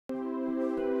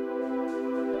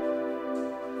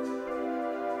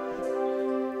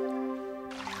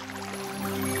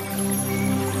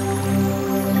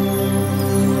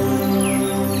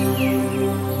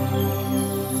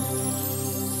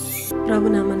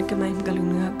నామానికి మహిమ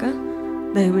కలుగును గాక.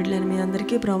 దైవబిడ్డలైన మీ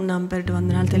అందరికీ ప్రభు నామ పేరిట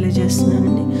వందనాలు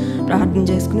తెలియజేస్తున్నానండి. ప్రార్థన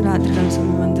చేసుకుని రాత్రికాల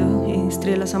సమయమందు ఈ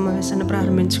స్త్రీల సమావేశాన్ని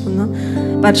ప్రారంభించుకుందాం.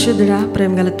 పరిశుద్ధుడా,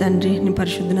 ప్రేమగల తండ్రి, నీ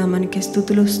పరిశుద్ధ నామానికి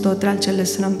స్తుతులు స్తోత్రాలు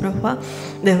చెల్లిస్తున్నాం ప్రభువా.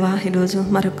 దేవా, ఈరోజు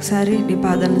మరొకసారి నీ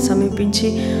పాదాలను సమీపించి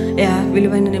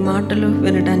విలువైన నీ మాటలు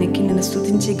వినడానికి, నిన్ను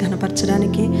స్తుతించి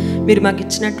ఘనపరచడానికి మీరు మాకు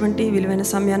ఇచ్చినటువంటి విలువైన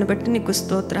సమయాన్ని బట్టి నీకు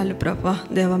స్తోత్రాలు ప్రభువా.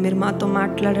 దేవా, మీరు మాతో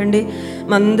మాట్లాడండి.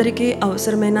 మా అందరికీ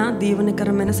అవసరమైన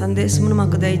దీవెనకరమైన సందేశమును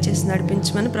మాకు దయచేసి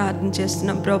నడిపించమని ప్రార్థన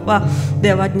చేస్తున్నాం ప్రభువా.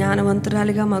 దేవా,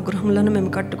 జ్ఞానవంతురాలిగా మా గృహంలో మేము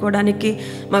కట్టుకోవడానికి,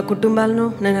 మా కుటుంబాలను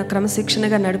నేను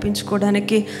క్రమశిక్షణగా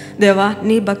నడిపించుకోవడానికి, దేవా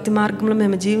నీ భక్తి మార్గంలో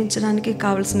మేము జీవించడానికి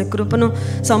కావలసిన కృపను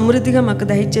సమృద్ధిగా మాకు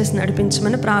దయచేసి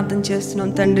నడిపించమని ప్రార్థన చేస్తున్నాం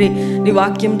తండ్రి. నీ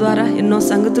వాక్యం ద్వారా ఎన్నో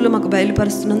సంగతులు మాకు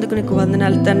బయలుపరుస్తున్నందుకు నీకు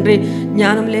వందనాలు తండ్రి.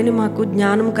 జ్ఞానం లేని మాకు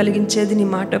జ్ఞానం కలిగించేది నీ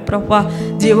మాట ప్రభువా.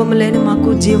 జీవము లేని మాకు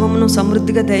జీవమును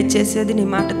సమృద్ధిగా దయచేసేది నీ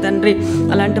మాట తండ్రి.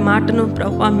 అలాంటి మాటను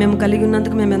ప్రభువా మేము కలిగి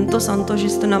ఉన్నందుకు మేము ఎంతో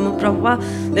సంతోషిస్తున్నాము ప్రభువా.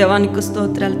 దేవానికి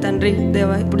స్తోత్రాలు తండ్రి.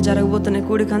 దేవా, ఇప్పుడు జరగబోతున్న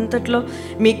కూడిక అంతట్లో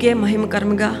మీకే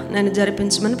మహిమకరంగా నేను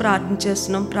జరిపించమని ప్రార్థన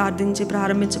చేస్తున్నాం. ప్రార్థించి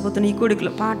ప్రారంభించబోతున్న ఈ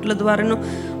కూడికలో పాటల ద్వారాను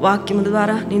వాక్యము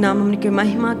ద్వారా నీ నామంనికి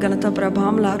మహిమ ఘనత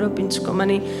ప్రభావములు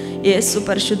ఆరోపించుకోమని యేసు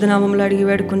పరిశుద్ధ నామములో అడిగి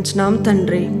వేడుకుంటున్నాం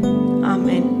తండ్రి.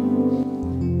 ఆమేన్.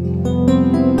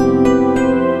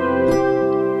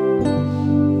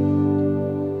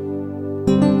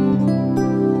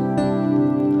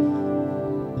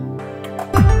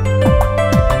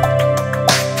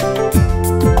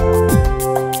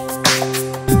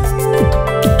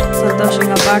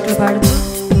 సంతోషంగా పాటలు పాడుతూ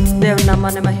దేవుని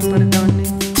నామాన్ని మహిమపరుద్దామండి.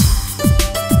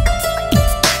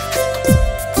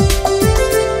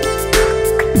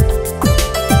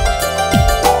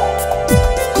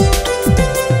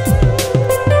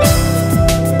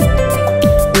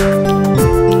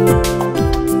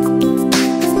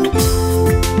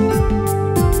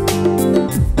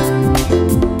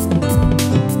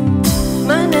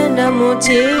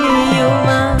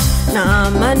 చేయుమా నా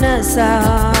మనసా,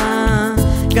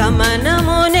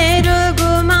 గమనము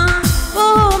నెరుగుమా ఓ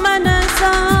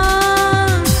మనసా,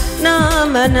 నా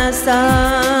మనసా.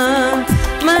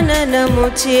 మననము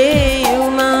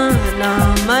చేయుమా నా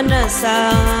మనసా,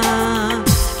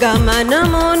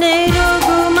 గమనము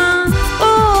నెరుగుమా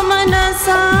ఓ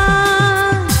మనసా,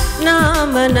 నా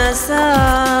మనసా.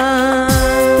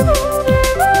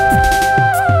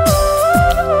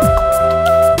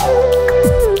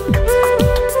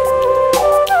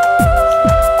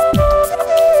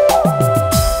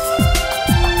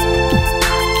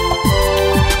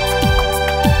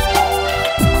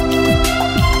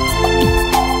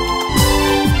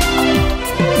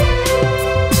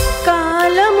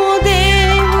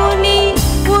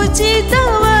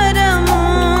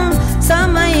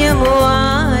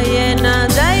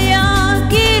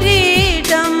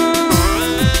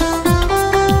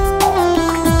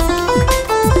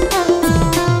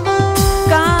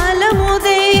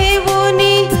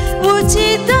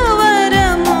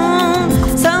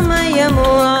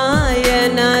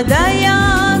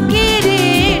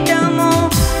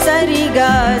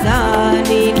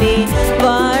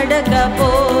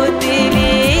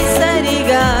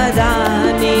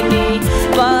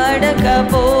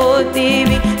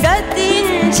 వాడకపోతివి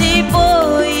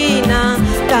గతించిపోయిన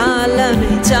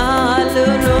కాలమే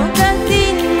చాలును,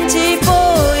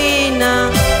 గతించిపోయిన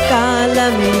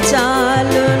కాలమే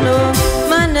చాలును.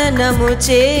 మననము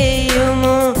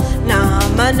చేయుము నా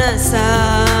మనసా,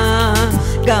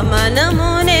 గమనము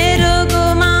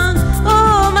నెరుగుమా ఓ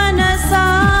మనసా,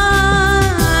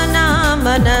 నా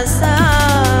మనసా.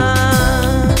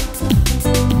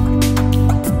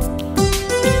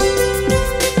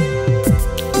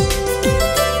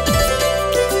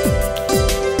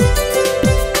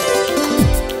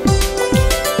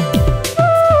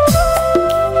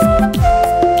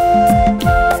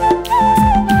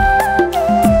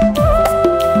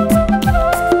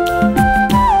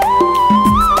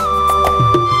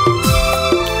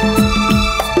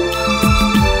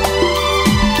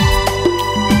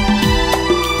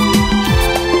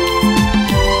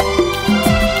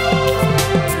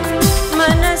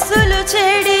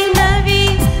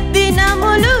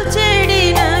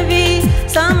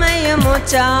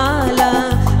 చాలా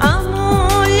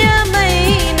అమూల్యమైనది,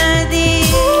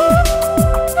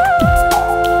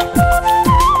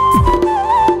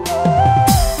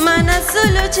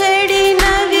 మనసులు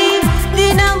చెడినవి,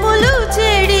 దినములు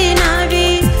చెడినవి,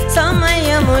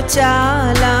 సమయము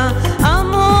చాలా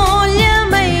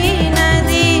అమూల్యమైనది.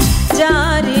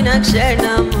 జారిన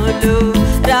క్షణములు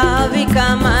రావిక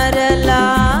మరలా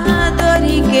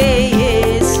దొరికే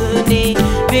యేసుని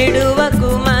విడువకు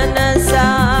మనసా.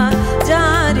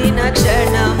 జారిన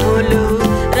క్షణములు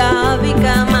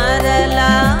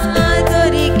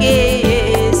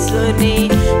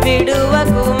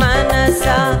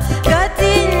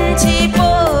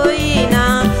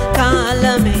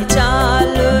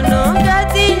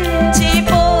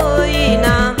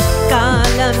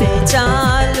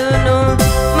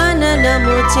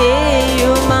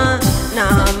చేయుమా నా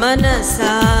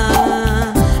మనసా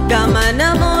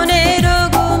గమనము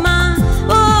నెరుగుమా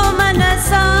ఓ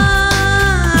మనసా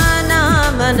నా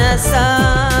మనసా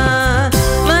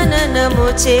మననము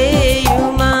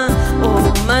చేయుమా ఓ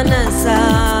మనసా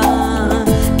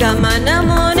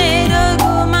గమనము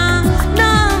నెరుగుమా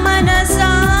నా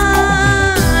మనసా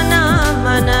నా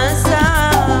మనసా.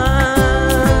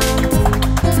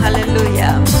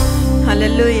 హల్లెలూయా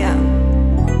హల్లెలూయా.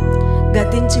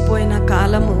 గతించిపోయిన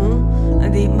కాలము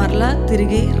అది మరలా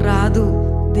తిరిగి రాదు.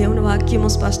 దేవుని వాక్యము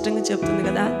స్పష్టంగా చెప్తుంది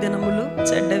కదా, దినములు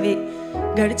చెడ్డవి.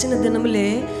 గడిచిన దినములే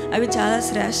అవి చాలా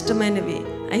శ్రేష్టమైనవి.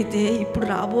 అయితే ఇప్పుడు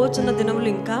రాబోతున్న దినములు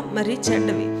ఇంకా మరీ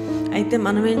చెడ్డవి. అయితే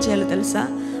మనం ఏం చేయాలో తెలుసా?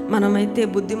 మనమైతే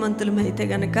బుద్ధిమంతులమైతే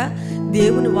గనక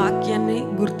దేవుని వాక్యాన్ని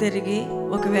గుర్తెరిగి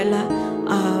ఒకవేళ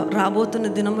రాబోతున్న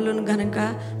దినములను గనక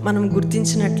మనం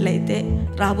గుర్తించినట్లయితే,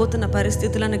 రాబోతున్న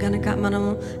పరిస్థితులను గనక మనం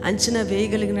అంచనా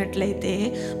వేయగలిగినట్లయితే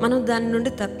మనం దాని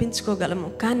నుండి తప్పించుకోగలము.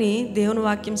 కానీ దేవుని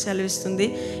వాక్యం సెలవిస్తుంది,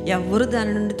 ఎవరు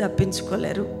దాని నుండి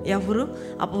తప్పించుకోలేరు, ఎవరు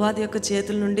అపవాది యొక్క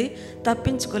చేతుల నుండి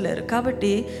తప్పించుకోలేరు.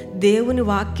 కాబట్టి దేవుని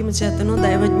వాక్యము చేతను,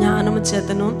 దైవ జ్ఞానము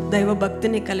చేతను, దైవ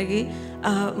భక్తిని కలిగి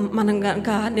మనం కనుక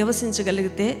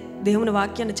నివసించగలిగితే, దేవుని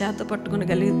వాక్యాన్ని చేత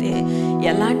పట్టుకోగలిగితే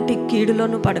ఎలాంటి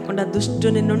కీడులోనూ పడకుండా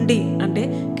దుష్టుని నుండి, అంటే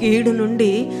కీడు నుండి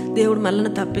దేవుడు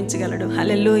మనల్ని తప్పించగలడు.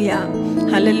 హల్లెలూయా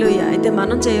హల్లెలూయా. అయితే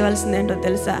మనం చేయవలసింది ఏంటో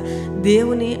తెలుసా?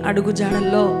 దేవుని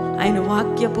అడుగుజాడల్లో, ఆయన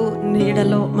వాక్యపు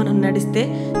నీడలో మనం నడిస్తే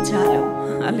చాలు.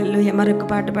 హల్లెలూయా. మరొక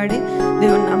పాట పాడి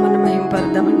దేవుని నామాన్ని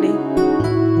మహిమపరుద్దామండి.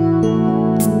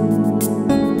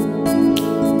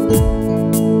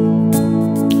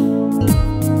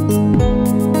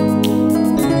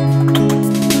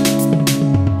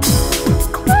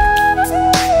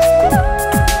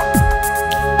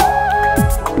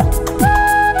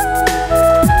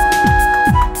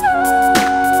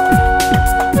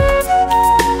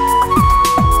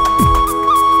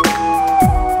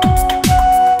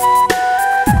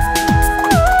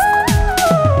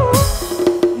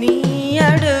 నీ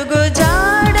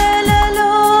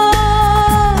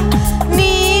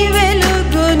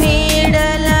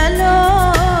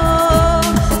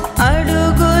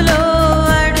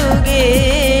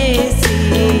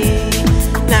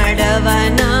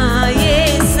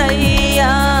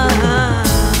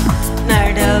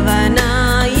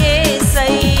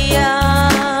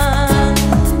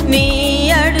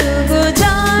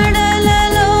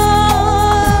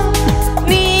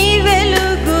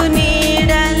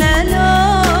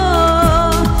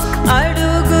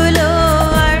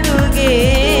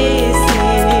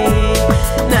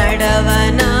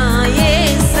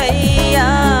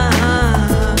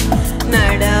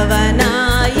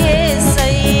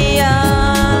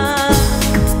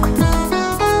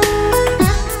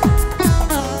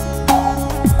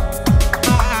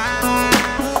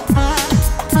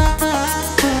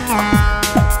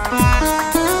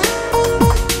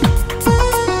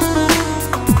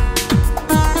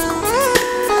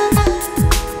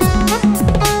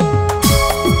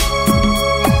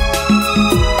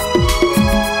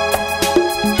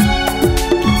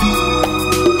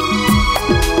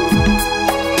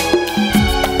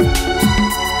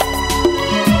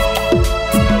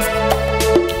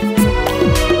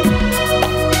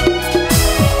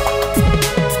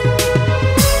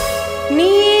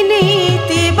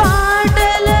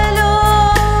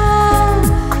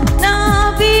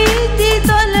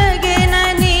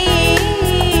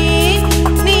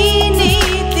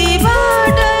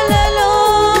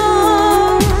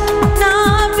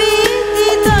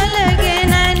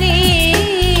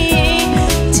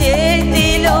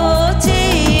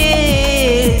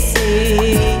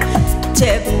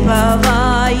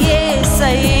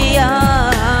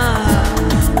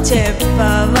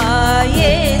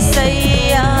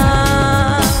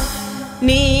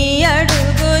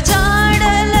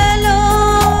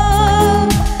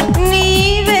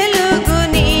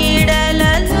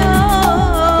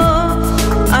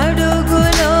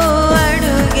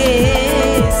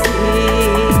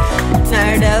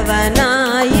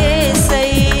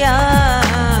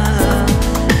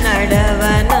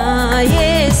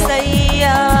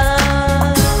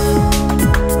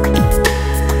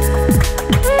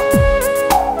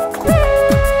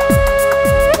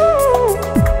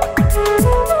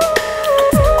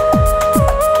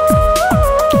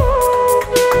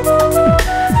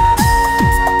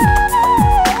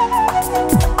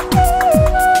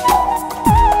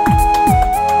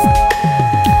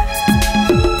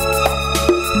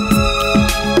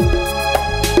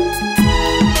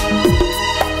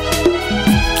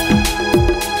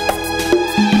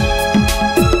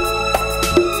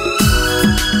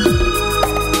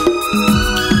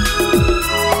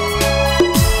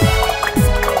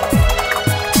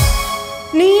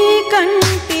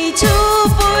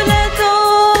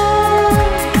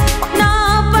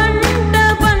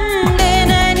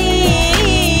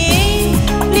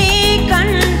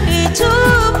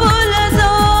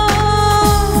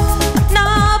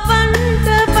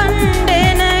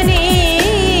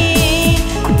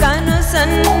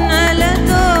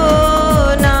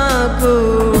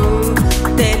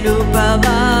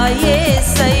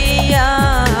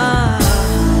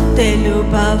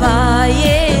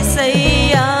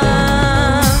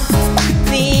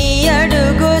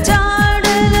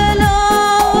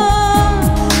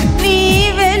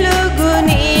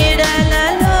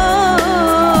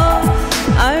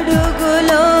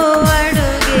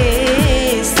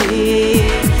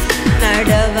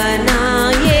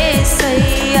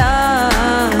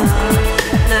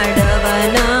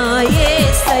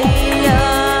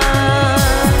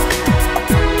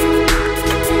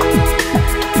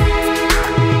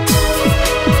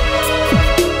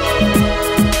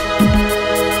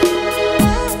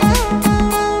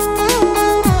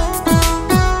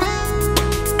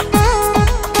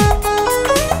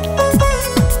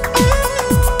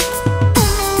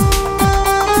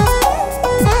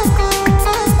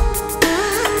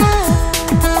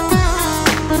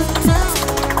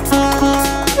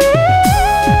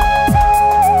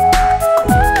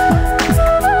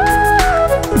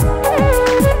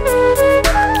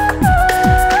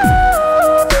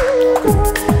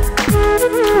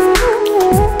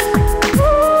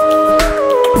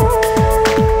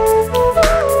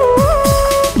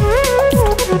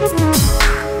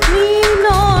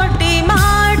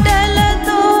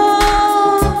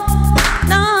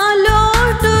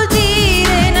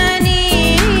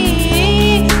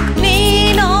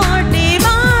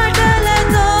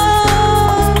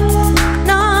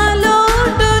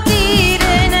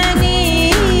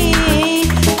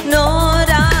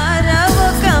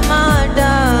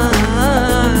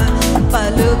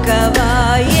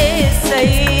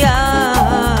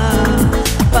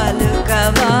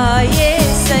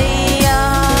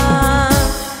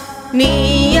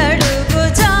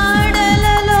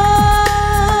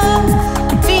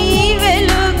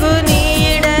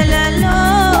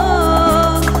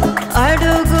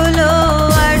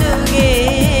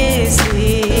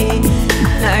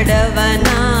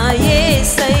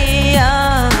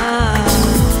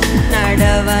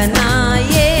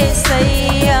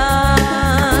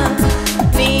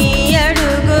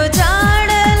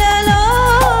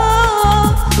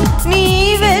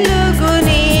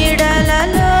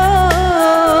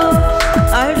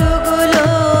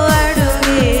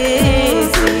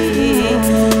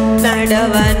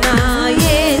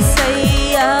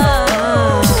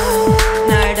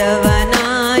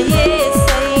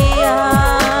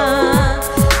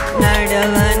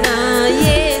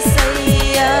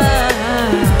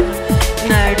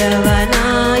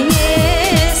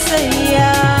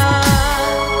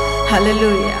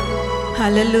హల్లెలూయా,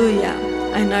 హల్లెలూయా.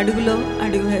 ఆయన అడుగులో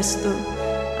అడుగు వేస్తూ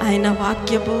ఆయన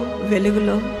వాక్యపు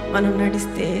వెలుగులో మనం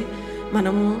నడిస్తే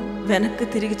మనము వెనక్కి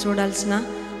తిరిగి చూడాల్సిన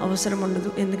అవసరం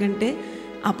ఉండదు. ఎందుకంటే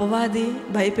అపవాది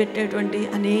భయపెట్టేటువంటి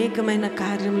అనేకమైన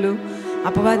కార్యములు,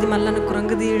 అపవాది మనల్ని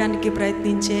కృంగదీయడానికి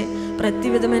ప్రయత్నించే ప్రతి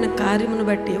విధమైన కార్యమును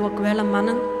బట్టి ఒకవేళ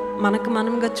మనకు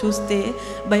మనంగా చూస్తే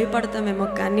భయపడతామేమో,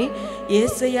 కానీ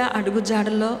యేసయ్య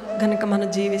అడుగుజాడల్లో గనక మనం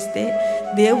జీవిస్తే,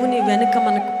 దేవుని వెనుక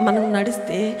మనం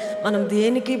నడిస్తే మనం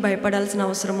దేనికి భయపడాల్సిన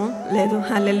అవసరము లేదు.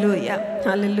 హల్లెలూయా,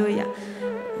 హల్లెలూయా.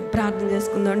 ప్రార్థన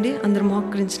చేసుకుందాం అండి. అందరూ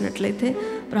మోకరించినట్లయితే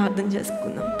ప్రార్థన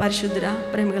చేసుకుందాం. పరిశుద్ధుడా,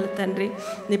 ప్రేమగల తండ్రి,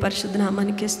 నీ పరిశుద్ధ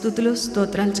నామానికి స్తుతులు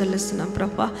స్తోత్రాలు చెల్లిస్తున్నాం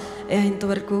ప్రభా.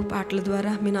 ఇంతవరకు పాటల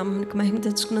ద్వారా మీ నామానికి మహిమ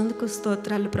తెచ్చుకున్నందుకు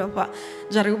స్తోత్రాలు ప్రభా.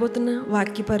 జరగబోతున్న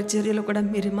వాక్య పరిచర్యలో కూడా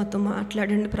మీరు మాతో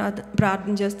మాట్లాడండి.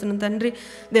 ప్రార్థన చేస్తున్నాం తండ్రి.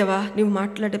 దేవా, నీవు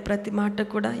మాట్లాడే ప్రతి మాట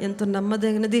కూడా ఎంతో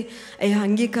నమ్మదగినది అయ్యా,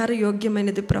 అంగీకార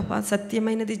యోగ్యమైనది ప్రభా,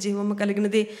 సత్యమైనది, జీవము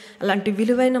కలిగినది. అలాంటి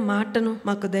విలువైన మాటను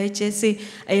మాకు దయచేసి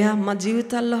అయ్యా మా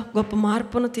జీవితాల్లో గొప్ప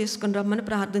మార్పును తీసుకుని రమ్మని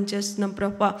ప్రార్థన చేస్తున్నాం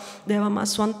ప్రభా. దేవా, మా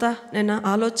సొంత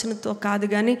ఆలోచనతో కాదు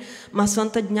కానీ, మా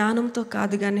సొంత జ్ఞానంతో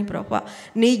కాదు కానీ ప్రభా,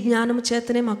 నీ జ్ఞానం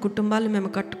చేతనే మా కుటుంబాలు మేము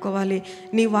కట్టుకోవాలి,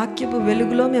 నీ వాక్యపు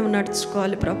వెలుగులో మేము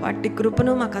నడుచుకోవాలి ప్రభా. అట్టి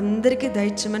కృపను మాకు అందరికీ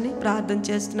దయచేయమని ప్రార్థన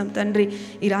చేస్తున్నాం తండ్రి.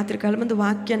 ఈ రాత్రికాలం ముందు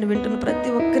వాక్యాన్ని వింటున్న ప్రతి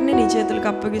ఒక్కరిని నీ చేతులకు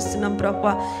అప్పగిస్తున్నాం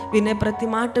ప్రభా. వినే ప్రతి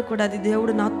మాట కూడా అది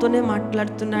దేవుడు నాతోనే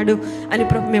మాట్లాడుతున్నాడు అని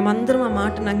ప్రభు మేమందరం ఆ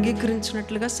మాటను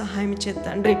అంగీకరించినట్లుగా సహాయం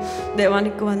చేద్దండ్రి.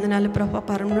 దేవానికి వందనాలు ప్రభా.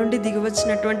 పరం నుండి దిగి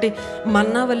వచ్చినటువంటి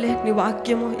మన్నా వల్లే నీ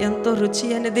వాక్యము ఎంతో రుచి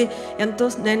అనేది, ఎంతో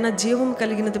జీవం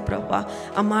కలిగినది ప్రభా.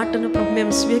 ఆ మాటను ప్రభు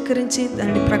మేము స్వీకరించి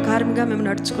దాని ప్రకారంగా మేము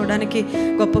నడుచుకోవడానికి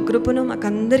గొప్ప కృపను మాకు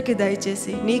అందరికీ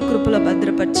దయచేసి నీ కృపలో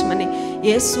భద్రపరచమని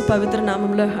యేసు పవిత్ర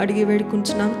నామంలో అడిగి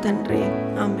వేడుకుంటున్నాం తండ్రి.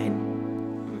 ఆమేన్.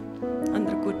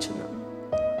 అందరూ కూర్చున్నాం.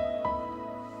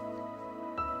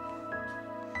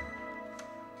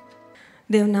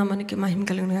 దేవుని నామానికి మహిమ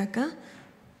కలుగును గాక.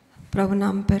 ప్రభు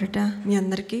నామ పేరిట మీ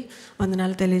అందరికీ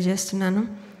వందనాలు తెలియజేస్తున్నాను.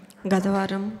 గత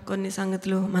వారం కొన్ని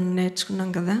సంగతులు మనం నేర్చుకున్నాం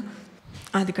కదా.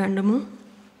 ఆదికాండము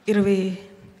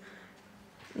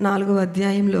 24వ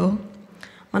అధ్యాయంలో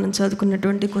మనం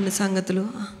చదువుకున్నటువంటి కొన్ని సంగతులు.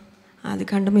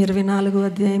 ఆదికాండము 24వ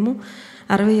అధ్యాయము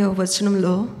 60వ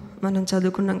వచనంలో మనం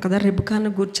చదువుకున్నాం కదా.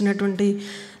 రెబెకాను గూర్చినటువంటి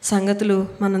సంగతులు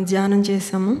మనం ధ్యానం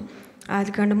చేసాము.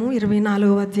 ఆదికాండము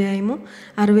 24వ అధ్యాయము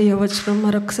 60వ వచనం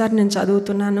మరొకసారి నేను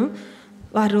చదువుతున్నాను.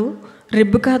 వారు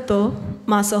రెబెకాతో,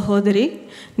 మా సహోదరి,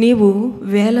 నీవు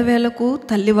వేల వేలకు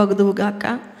తల్లి వగుదువుగాక,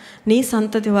 నీ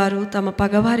సంతతి వారు తమ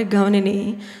పగవారి గవనిని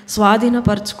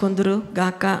స్వాధీనపరచుకొందురు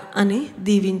గాక అని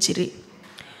దీవించిరి.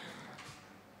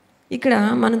 ఇక్కడ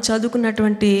మనం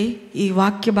చదువుకున్నటువంటి ఈ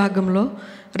వాక్య భాగంలో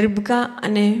రెబెకా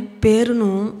అనే పేరును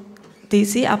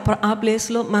తీసి ఆ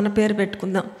ప్లేస్లో మన పేరు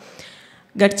పెట్టుకుందాం.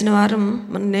 గడిచిన వారం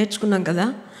మనం నేర్చుకున్నాం కదా.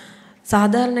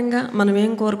 సాధారణంగా మనం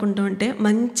ఏం కోరుకుంటామంటే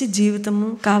మంచి జీవితము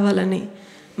కావాలని,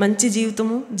 మంచి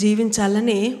జీవితము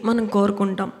జీవించాలని మనం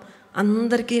కోరుకుంటాం.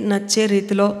 అందరికీ నచ్చే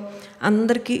రీతిలో,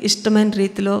 అందరికీ ఇష్టమైన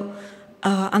రీతిలో,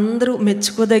 అందరూ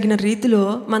మెచ్చుకోదగిన రీతిలో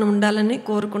మనం ఉండాలని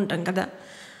కోరుకుంటాం కదా.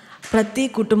 ప్రతి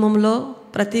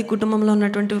కుటుంబంలో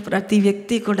ఉన్నటువంటి ప్రతి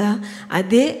వ్యక్తి కూడా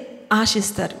అదే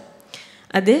ఆశిస్తారు.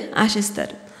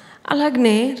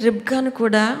 అలాగనే రెబెకాను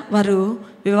కూడా వారు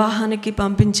వివాహానికి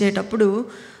పంపించేటప్పుడు,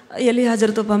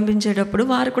 ఎలియాజరుతో పంపించేటప్పుడు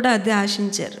వారు కూడా అదే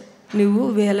ఆశించారు. నువ్వు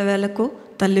వేల వేలకు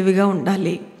తల్లివిగా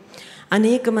ఉండాలి,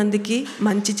 అనేక మందికి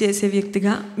మంచి చేసే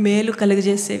వ్యక్తిగా, మేలు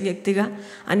కలుగజేసే వ్యక్తిగా,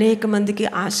 అనేక మందికి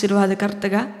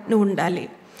ఆశీర్వాదకర్తగా నువ్వు ఉండాలి.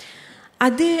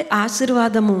 అదే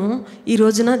ఆశీర్వాదము ఈ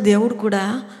రోజున దేవుడు కూడా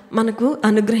మనకు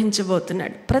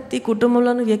అనుగ్రహించబోతున్నాడు. ప్రతి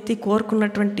కుటుంబంలోని వ్యక్తి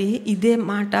కోరుకున్నటువంటి ఇదే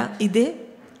మాట, ఇదే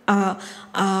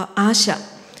ఆశ.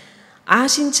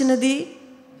 ఆశించినది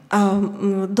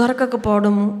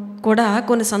దొరకకపోవడము కూడా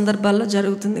కొన్ని సందర్భాల్లో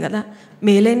జరుగుతుంది కదా.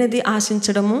 మేలైనది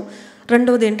ఆశించడము,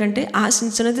 రెండవది ఏంటంటే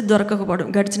ఆశించినది దొరకకపోవడం.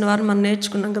 గడిచిన వారం మనం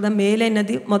నేర్చుకున్నాం కదా.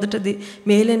 మొదటిది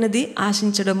మేలైనది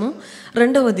ఆశించడము,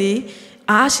 రెండవది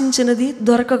ఆశించినది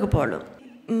దొరకకపోవడం.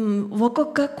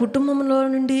 ఒక్కొక్క కుటుంబంలో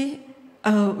నుండి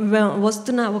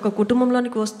ఒక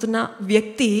కుటుంబంలోనికి వస్తున్న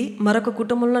వ్యక్తి మరొక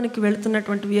కుటుంబంలోనికి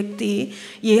వెళుతున్నటువంటి వ్యక్తి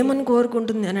ఏమని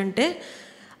కోరుకుంటుంది అని అంటే,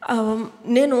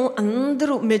 నేను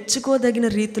అందరూ మెచ్చుకోదగిన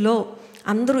రీతిలో,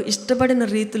 అందరూ ఇష్టపడిన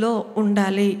రీతిలో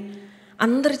ఉండాలి,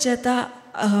 అందరి చేత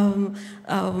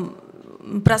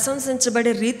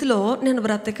ప్రశంసించబడే రీతిలో నేను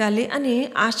బ్రతకాలి అని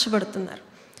ఆశపడుతున్నారు.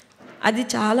 అది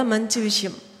చాలా మంచి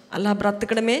విషయం. అలా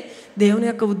బ్రతకడమే దేవుని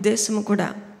యొక్క ఉద్దేశం కూడా.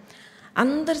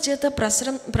 అందరి చేత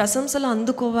ప్రశంసలు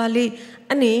అందుకోవాలి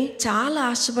అని చాలా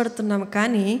ఆశపడుతున్నాము.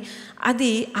 కానీ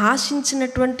అది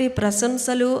ఆశించినటువంటి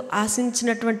ప్రశంసలు,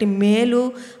 ఆశించినటువంటి మేలు,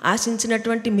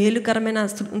 ఆశించినటువంటి మేలుకరమైన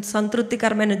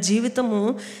సంతృప్తికరమైన జీవితము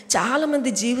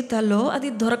చాలామంది జీవితాల్లో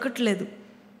అది దొరకట్లేదు.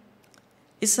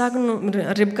 ఇస్సాకును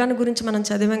రిబ్కాను గురించి మనం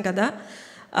చదివాం కదా.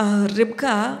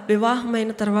 రిబ్కా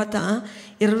వివాహమైన తర్వాత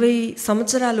 20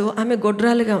 సంవత్సరాలు ఆమె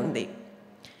గొడ్రాలుగా ఉంది.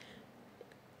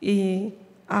 ఈ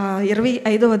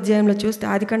 25వ అధ్యాయంలో చూస్తే,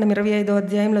 ఆదికాండం 25వ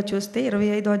అధ్యాయంలో చూస్తే,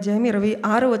 25వ అధ్యాయం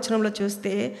 26వ వచనంలో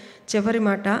చూస్తే చివరి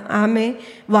మాట, ఆమె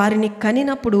వారిని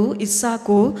కనినప్పుడు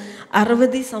ఇస్సాకు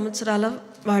 60 సంవత్సరాల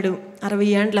వాడు, 60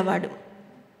 ఏండ్ల వాడు.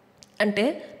 అంటే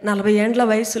 40 ఏండ్ల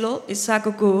వయసులో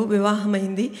ఇస్సాకుకు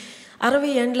వివాహమైంది.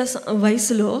 60 ఏండ్ల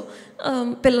వయసులో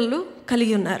పిల్లలు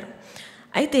కలిగి ఉన్నారు.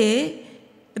 అయితే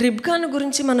రిబ్కాను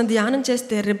గురించి మనం ధ్యానం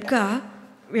చేస్తే, రిబ్కా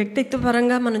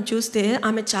వ్యక్తిత్వపరంగా మనం చూస్తే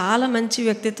ఆమె చాలా మంచి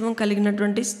వ్యక్తిత్వం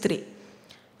కలిగినటువంటి స్త్రీ.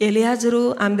 ఎలియాజరు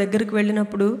ఆమె దగ్గరికి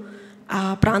వెళ్ళినప్పుడు, ఆ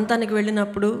ప్రాంతానికి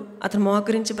వెళ్ళినప్పుడు, అతను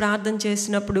మోకరించి ప్రార్థన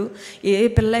చేసినప్పుడు, ఏ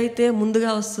పిల్ల అయితే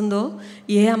ముందుగా వస్తుందో,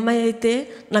 ఏ అమ్మాయి అయితే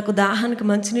నాకు దాహానికి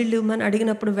మంచినీళ్ళు ఇవ్వమని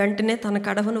అడిగినప్పుడు వెంటనే తన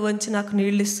కడవను వంచి నాకు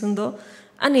నీళ్ళు ఇస్తుందో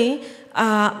అని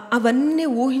అవన్నీ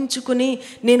ఊహించుకుని,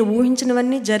 నేను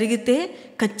ఊహించినవన్నీ జరిగితే,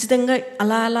 ఖచ్చితంగా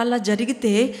అలా అలా అలా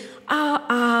జరిగితే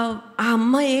ఆ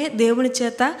అమ్మాయే దేవుని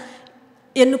చేత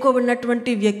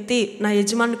ఎన్నుకోబడినటువంటి వ్యక్తి, నా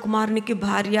యజమాని కుమారునికి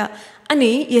భార్య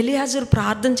అని ఎలియాజరు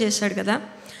ప్రార్థన చేశాడు కదా.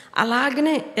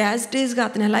 అలాగనే యాజ్ ఇట్ ఈజ్గా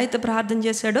అతను ఎలా అయితే ప్రార్థన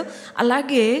చేశాడో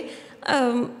అలాగే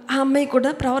ఆ అమ్మాయి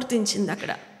కూడా ప్రవర్తించింది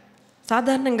అక్కడ.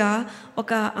 సాధారణంగా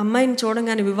ఒక అమ్మాయిని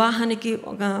చూడంగానే వివాహానికి,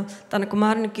 ఒక తన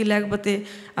కుమారునికి లేకపోతే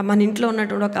మన ఇంట్లో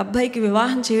ఉన్నటువంటి ఒక అబ్బాయికి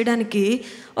వివాహం చేయడానికి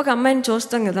ఒక అమ్మాయిని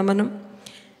చూస్తాం కదా. మనం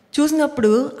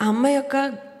చూసినప్పుడు ఆ అమ్మాయి యొక్క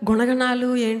గుణగణాలు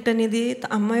ఏంటనేది,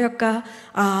 అమ్మాయి యొక్క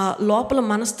లోపల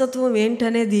మనస్తత్వం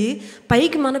ఏంటనేది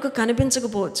పైకి మనకు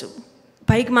కనిపించకపోవచ్చు.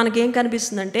 పైకి మనకేం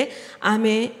కనిపిస్తుందంటే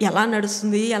ఆమె ఎలా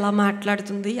నడుస్తుంది, ఎలా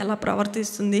మాట్లాడుతుంది, ఎలా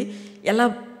ప్రవర్తిస్తుంది, ఎలా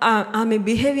ఆమె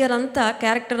బిహేవియర్ అంతా,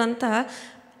 క్యారెక్టర్ అంతా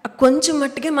కొంచెం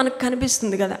మట్టుకే మనకు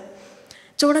కనిపిస్తుంది కదా.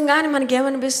 చూడంగానే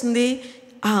మనకేమనిపిస్తుంది,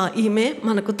 ఈమె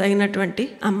మనకు తగినటువంటి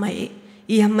అమ్మాయి,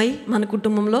 ఈ అమ్మాయి మన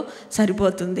కుటుంబంలో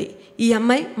సరిపోతుంది, ఈ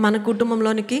అమ్మాయి మన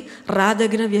కుటుంబంలోనికి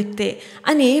రాదగిన వ్యక్తే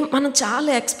అని మనం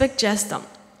చాలా ఎక్స్పెక్ట్ చేస్తాం,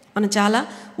 మనం చాలా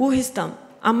ఊహిస్తాం.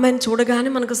 అమ్మాయిని చూడగానే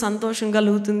మనకు సంతోషం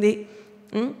కలుగుతుంది.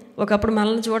 ఒకప్పుడు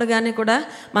మనల్ని చూడగానే కూడా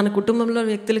మన కుటుంబంలో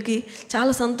వ్యక్తులకి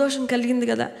చాలా సంతోషం కలిగింది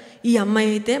కదా, ఈ అమ్మాయి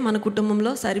అయితే మన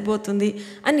కుటుంబంలో సరిపోతుంది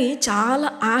అని చాలా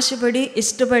ఆశపడి,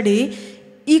 ఇష్టపడి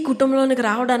ఈ కుటుంబంలోనికి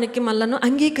రావడానికి మనలను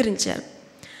అంగీకరించారు.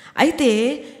 అయితే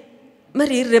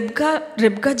మరి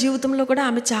రెబ్కా జీవితంలో కూడా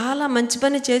ఆమె చాలా మంచి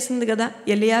పని చేసింది కదా.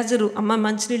 ఎలియాజరు అమ్మ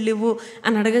మంచినీళ్ళు ఇవ్వు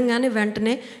అని అడగంగానే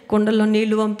వెంటనే కుండల్లో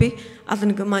నీళ్లు పంపి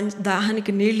అతనికి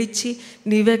దాహానికి నీళ్ళు ఇచ్చి,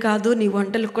 నీవే కాదు నీ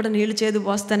వంటలకు కూడా నీళ్లు చేదు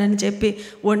పోస్తానని చెప్పి,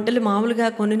 వంటలు మామూలుగా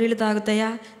కొన్ని నీళ్ళు తాగుతాయా,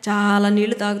 చాలా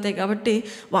నీళ్లు తాగుతాయి కాబట్టి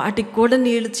వాటికి కూడా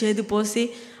నీళ్లు చేదు పోసి,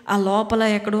 ఆ లోపల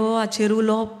ఎక్కడో ఆ చెరువు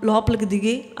లోపలికి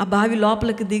దిగి, ఆ బావి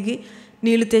లోపలికి దిగి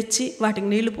నీళ్లు తెచ్చి వాటికి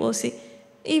నీళ్లు పోసి,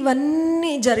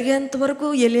 ఇవన్నీ జరిగేంత వరకు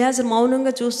ఎలియాజరు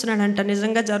మౌనంగా చూస్తున్నాడంట.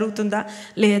 నిజంగా జరుగుతుందా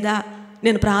లేదా,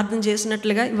 నేను ప్రార్థన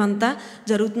చేసినట్లుగా ఇవంతా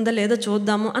జరుగుతుందా లేదా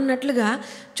చూద్దాము అన్నట్లుగా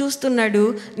చూస్తున్నాడు.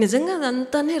 నిజంగా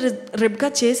అదంతానే రిబ్కా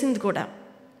చేసింది కూడా.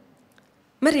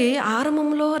 మరి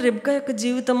ఆరంభంలో రిబ్కా యొక్క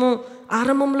జీవితము,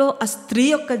 ఆరంభంలో ఆ స్త్రీ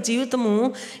యొక్క జీవితము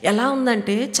ఎలా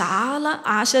ఉందంటే చాలా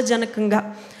ఆశాజనకంగా,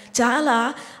 చాలా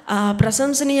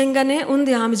ప్రశంసనీయంగానే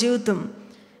ఉంది ఆమె జీవితం.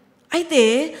 అయితే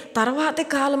తర్వాతి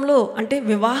కాలంలో, అంటే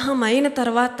వివాహం అయిన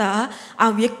తర్వాత ఆ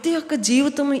వ్యక్తి యొక్క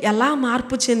జీవితం ఎలా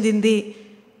మార్పు చెందింది,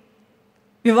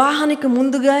 వివాహానికి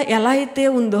ఎలా అయితే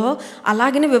ఉందో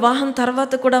అలాగనే వివాహం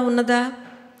తర్వాత కూడా ఉన్నదా?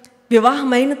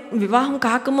 వివాహం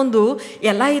కాకముందు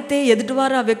ఎలా అయితే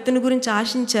ఎదుటివారు ఆ వ్యక్తిని గురించి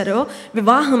ఆశించారో,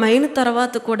 వివాహం అయిన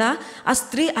తర్వాత కూడా ఆ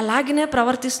స్త్రీ అలాగనే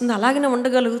ప్రవర్తిస్తుంది, అలాగనే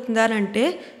ఉండగలుగుతుందా అంటే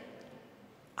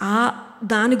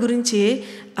దాని గురించి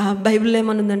బైబిల్లో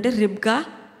ఏమనుందంటే, రిబ్కా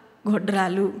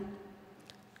గొడ్రాలు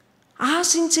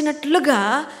ఆశించినట్లుగా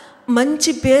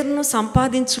మంచి పేరును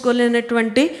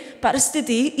సంపాదించుకోలేనటువంటి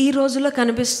పరిస్థితి ఈ రోజులో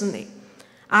కనిపిస్తుంది.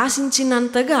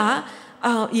 ఆశించినంతగా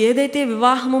ఏదైతే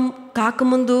వివాహం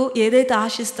కాకముందు ఏదైతే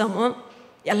ఆశిస్తామో,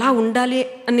 ఎలా ఉండాలి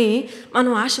అని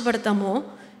మనం ఆశపడతామో,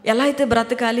 ఎలా అయితే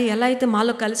బ్రతకాలి, ఎలా అయితే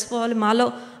మాలో కలిసిపోవాలి, మాలో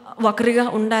ఒకరిగా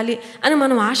ఉండాలి అని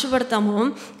మనం ఆశపడతామో,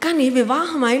 కానీ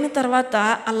వివాహం అయిన తర్వాత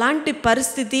అలాంటి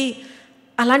పరిస్థితి,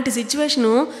 అలాంటి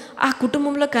సిచ్యువేషను ఆ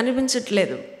కుటుంబంలో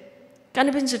కనిపించట్లేదు.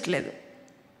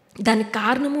 దానికి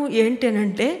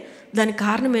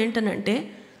కారణం ఏంటనంటే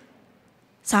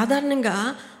సాధారణంగా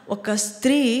ఒక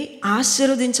స్త్రీ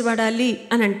ఆశీర్వదించబడాలి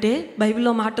అని అంటే,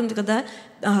 బైబిల్లో మాట ఉంది కదా,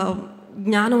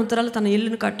 జ్ఞానవంతురాలు తన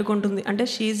ఇల్లుని కట్టుకుంటుంది. అంటే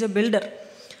షీ ఈజ్ ఎ బిల్డర్.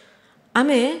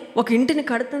 ఆమె ఒక ఇంటిని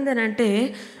కడుతుంది అని అంటే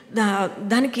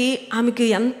దానికి ఆమెకి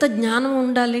ఎంత జ్ఞానం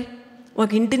ఉండాలి. ఒక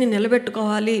ఇంటిని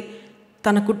నిలబెట్టుకోవాలి,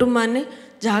 తన కుటుంబాన్ని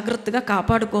జాగ్రత్తగా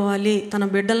కాపాడుకోవాలి, తన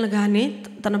బిడ్డలను కానీ,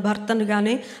 తన భర్తను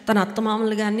కానీ, తన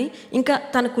అత్తమామలు కానీ, ఇంకా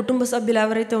తన కుటుంబ సభ్యులు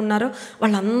ఎవరైతే ఉన్నారో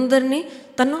వాళ్ళందరినీ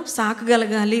తను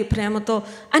సాకగలగాలి ప్రేమతో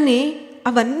అని,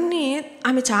 అవన్నీ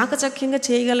ఆమె చాకచక్యంగా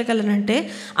చేయగలగాలంటే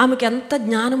ఆమెకి ఎంత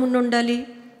జ్ఞానం ఉండాలి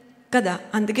కదా.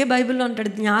 అందుకే బైబిల్లో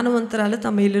అంటాడు, జ్ఞానవంతురాలు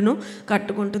తమ ఇల్లును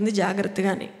కట్టుకుంటుంది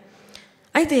జాగ్రత్తగాని.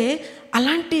 అయితే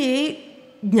అలాంటి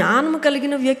జ్ఞానం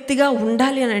కలిగిన వ్యక్తిగా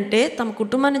ఉండాలి అని అంటే, తమ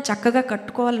కుటుంబాన్ని చక్కగా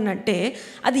కట్టుకోవాలని అంటే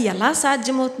అది ఎలా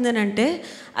సాధ్యమవుతుంది అని అంటే,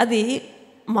 అది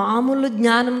మామూలు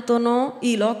జ్ఞానంతోనో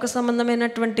ఈ లోక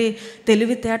సంబంధమైనటువంటి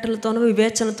తెలివితేటలతోనో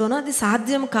వివేచనతోనో అది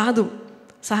సాధ్యం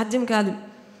కాదు.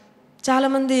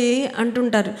 చాలామంది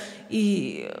అంటుంటారు, ఈ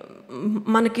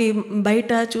మనకి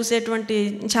బయట చూసేటువంటి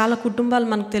చాలా కుటుంబాలు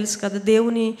మనకు తెలుసు కదా,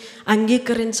 దేవుని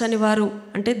అంగీకరించని వారు,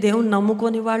 అంటే దేవుని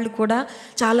నమ్ముకొని వాళ్ళు కూడా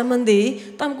చాలామంది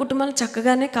తమ కుటుంబాలను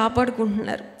చక్కగానే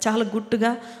కాపాడుకుంటున్నారు. చాలా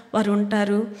గుట్టుగా వారు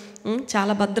ఉంటారు,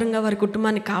 చాలా భద్రంగా వారి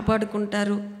కుటుంబాన్ని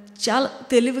కాపాడుకుంటారు, చాలా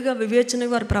తెలివిగా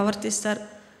వివేచనగా వారు ప్రవర్తిస్తారు.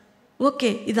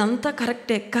 ఓకే, ఇదంతా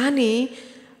కరెక్టే. కానీ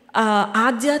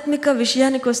ఆధ్యాత్మిక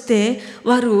విషయానికి వస్తే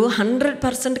వారు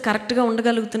 100% కరెక్ట్గా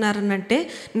ఉండగలుగుతున్నారనంటే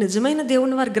నిజమైన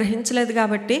దేవుని వారు గ్రహించలేదు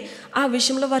కాబట్టి ఆ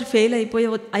విషయంలో వారు ఫెయిల్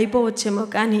అయిపోవచ్చేమో.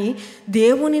 కానీ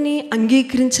దేవునిని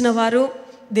అంగీకరించిన వారు,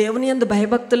 దేవుని యందు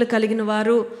భయభక్తులు కలిగిన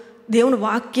వారు, దేవుని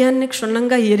వాక్యాన్ని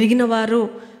క్షుణ్ణంగా ఎరిగిన వారు,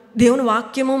 దేవుని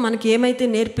వాక్యము మనకి ఏమైతే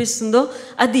నేర్పిస్తుందో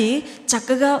అది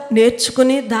చక్కగా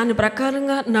నేర్చుకుని దాని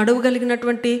ప్రకారంగా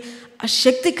నడవగలిగినటువంటి ఆ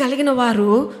శక్తి కలిగిన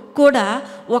వారు కూడా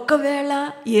ఒకవేళ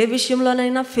ఏ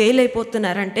విషయంలోనైనా ఫెయిల్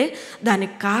అయిపోతున్నారంటే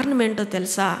దానికి కారణం ఏంటో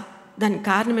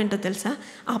తెలుసా?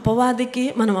 అపవాదికి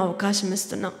మనం అవకాశం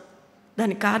ఇస్తున్నాం.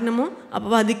 దానికి కారణము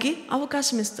అపవాదికి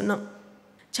అవకాశం ఇస్తున్నాం.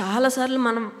 చాలాసార్లు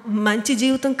మనం మంచి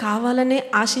జీవితం కావాలని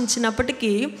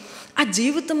ఆశించినప్పటికీ ఆ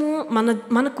జీవితము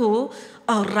మనకు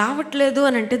రావట్లేదు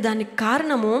అని అంటే దానికి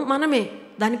కారణం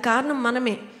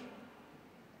మనమే.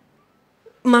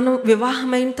 మనం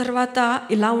వివాహమైన తర్వాత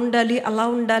ఇలా ఉండాలి, అలా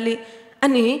ఉండాలి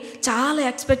అని చాలా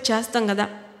ఎక్స్పెక్ట్ చేస్తాం కదా.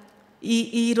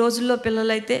 ఈ రోజుల్లో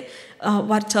పిల్లలైతే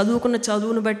వారు చదువుకున్న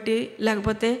చదువును బట్టి,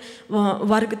 లేకపోతే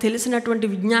వారికి తెలిసినటువంటి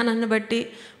విజ్ఞానాన్ని బట్టి,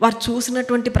 వారు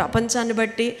చూసినటువంటి ప్రపంచాన్ని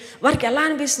బట్టి వారికి ఎలా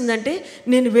అనిపిస్తుందంటే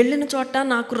నేను వెళ్ళిన చోట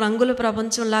నాకు రంగుల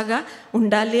ప్రపంచంలాగా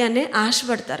ఉండాలి అని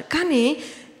ఆశపడతారు. కానీ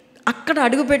అక్కడ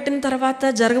అడుగుపెట్టిన తర్వాత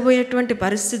జరగబోయేటువంటి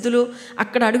పరిస్థితులు,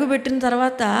 అక్కడ అడుగుపెట్టిన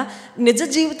తర్వాత నిజ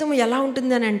జీవితం ఎలా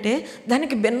ఉంటుంది అని అంటే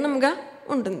దానికి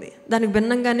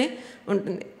భిన్నంగానే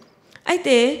ఉంటుంది.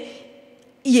 అయితే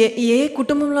ఏ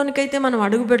కుటుంబంలోనికైతే మనం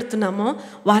అడుగు పెడుతున్నామో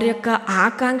వారి యొక్క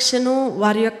ఆకాంక్షను,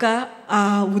 వారి యొక్క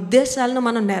ఉద్దేశాలను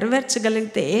మనం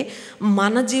నెరవేర్చగలిగితే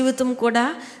మన జీవితం కూడా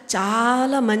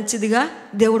చాలా మంచిదిగా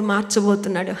దేవుడు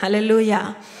మార్చబోతున్నాడు. హల్లెలూయా.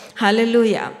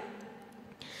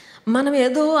 మనం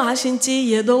ఏదో ఆశించి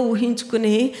ఏదో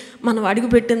ఊహించుకుని మనం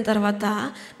అడుగుపెట్టిన తర్వాత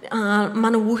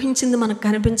మనం ఊహించింది మనకు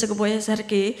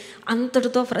కనిపించకపోయేసరికి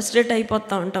అంతటితో ఫ్రస్ట్రేట్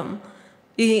అయిపోతూ ఉంటాం.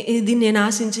 ఇది నేను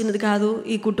ఆశించినది కాదు,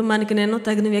 ఈ కుటుంబానికి నేను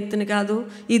తగిన వ్యక్తిని కాదు,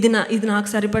 ఇది నాకు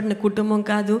సరిపడిన కుటుంబం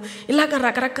కాదు, ఇలాగ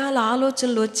రకరకాల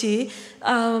ఆలోచనలు వచ్చి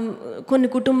కొన్ని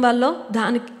కుటుంబాల్లో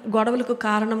దానికి గొడవలకు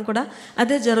కారణం కూడా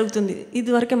అదే జరుగుతుంది.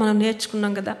 ఇదివరకే మనం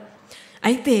నేర్చుకున్నాం కదా.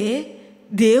 అయితే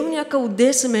దేవుని యొక్క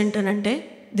ఉద్దేశం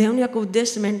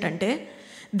ఏంటంటే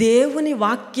దేవుని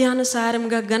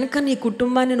వాక్యానుసారంగా గనుక నీ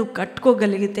కుటుంబాన్ని నువ్వు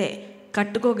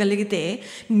కట్టుకోగలిగితే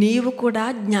నీవు కూడా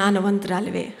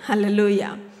జ్ఞానవంతురాలివే. హల్లెలూయా.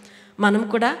 మనం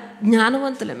కూడా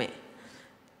జ్ఞానవంతులమే.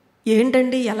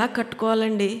 ఏంటండి ఎలా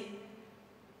కట్టుకోవాలండి?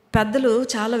 పెద్దలు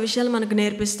చాలా విషయాలు మనకు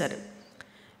నేర్పిస్తారు.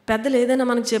 పెద్దలు ఏదైనా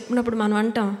మనకు చెప్పినప్పుడు మనం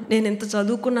అంటాం, నేను ఇంత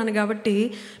చదువుకున్నాను కాబట్టి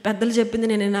పెద్దలు చెప్పింది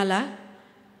నేను వినాలా.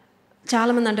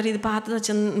 చాలామంది అంటారు, ఇది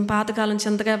పాతకాలం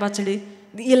చింతకాయ పచ్చడి,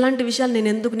 ఇలాంటి విషయాలు నేను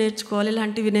ఎందుకు నేర్చుకోవాలి,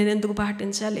 ఇలాంటివి నేను ఎందుకు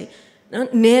పాటించాలి,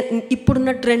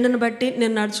 ఇప్పుడున్న ట్రెండ్ని బట్టి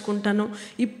నేను నడుచుకుంటాను,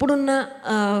 ఇప్పుడున్న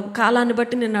కాలాన్ని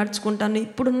బట్టి నేను నడుచుకుంటాను,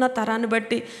 ఇప్పుడున్న తరాన్ని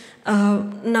బట్టి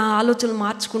నా ఆలోచనలు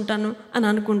మార్చుకుంటాను అని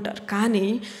అనుకుంటారు. కానీ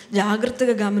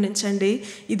జాగ్రత్తగా గమనించండి,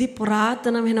 ఇది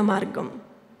పురాతనమైన మార్గం.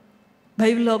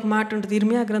 బైబిల్లో ఒక మాట ఉంటుంది,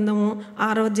 ఇర్మియా గ్రంథము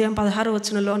 6వ అధ్యాయం 16వ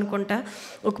వచనంలో అనుకుంటా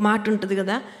ఒక మాట ఉంటుంది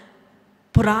కదా,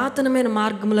 పురాతనమైన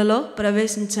మార్గములలో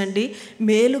ప్రవేశించండి,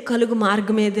 మేలు కలుగు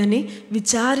మార్గం ఏదని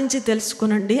విచారించి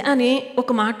తెలుసుకునండి అని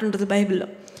ఒక మాట ఉంటుంది బైబిల్లో.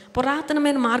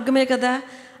 పురాతనమైన మార్గమే కదా,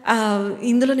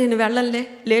 ఇందులో నేను వెళ్ళలే,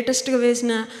 లేటెస్ట్గా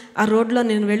వేసిన ఆ రోడ్లో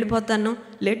నేను వెళ్ళిపోతాను,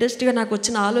 లేటెస్ట్గా నాకు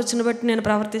వచ్చిన ఆలోచన బట్టి నేను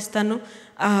ప్రవర్తిస్తాను,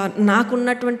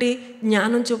 నాకున్నటువంటి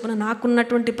జ్ఞానం చొప్పున,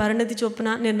 నాకున్నటువంటి పరిణతి చొప్పున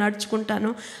నేను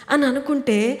నడుచుకుంటాను అని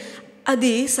అనుకుంటే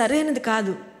అది సరైనది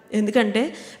కాదు. ఎందుకంటే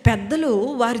పెద్దలు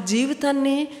వారి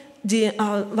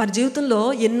జీవితంలో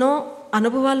ఎన్నో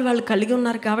అనుభవాలు వాళ్ళు కలిగి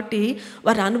ఉన్నారు కాబట్టి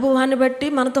వారి అనుభవాన్ని బట్టి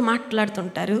మనతో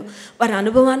మాట్లాడుతుంటారు. వారి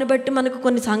అనుభవాన్ని బట్టి మనకు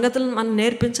కొన్ని సంగతులను మనం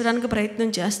నేర్పించడానికి ప్రయత్నం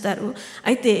చేస్తారు.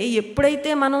 అయితే ఎప్పుడైతే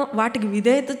మనం వాటికి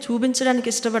విధేయత చూపించడానికి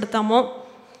ఇష్టపడతామో,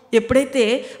 ఎప్పుడైతే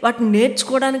వాటిని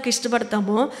నేర్చుకోవడానికి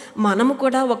ఇష్టపడతామో, మనము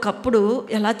కూడా ఒకప్పుడు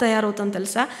ఎలా తయారవుతాం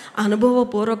తెలుసా?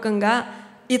 అనుభవపూర్వకంగా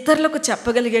ఇతరులకు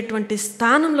చెప్పగలిగేటువంటి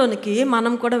స్థానంలోనికి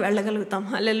మనం కూడా వెళ్ళగలుగుతాం.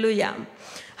 హల్లెలూయా,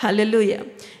 హల్లెలూయా.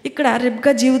 ఇక్కడ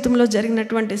రిబ్కా జీవితంలో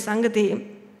జరిగినటువంటి సంగతి,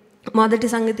 మొదటి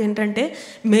సంగతి ఏంటంటే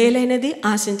మేలైనది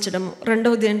ఆశించడము.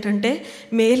 రెండవది ఏంటంటే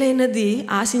మేలైనది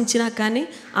ఆశించినా కానీ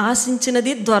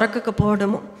ఆశించినది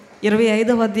దొరకకపోవడము.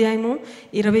 25వ అధ్యాయము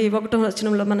 21వ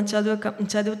వచనంలో మనం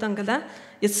చదువుతాం కదా,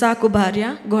 ఇస్సాకు భార్య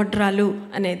గొడ్రాలు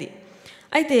అనేది.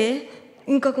 అయితే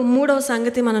ఇంకొక మూడవ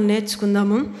సంగతి మనం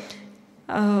నేర్చుకుందాము.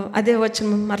 అదే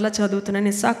వచనం మరలా చదువుతున్నాను.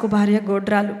 ఇస్సాకు భార్య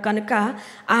గొడ్రాలు కనుక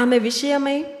ఆమె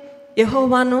విషయమై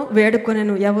యెహోవాను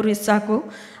వేడుకొనెను. ఎవరు? ఇస్సాకు.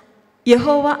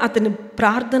 యెహోవా అతని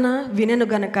ప్రార్థన వినెను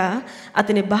గనక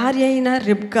అతని భార్య అయిన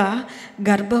రిబ్కా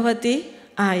గర్భవతి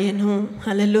ఆయెను.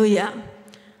 హల్లెలూయా.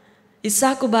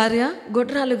 ఇస్సాకు భార్య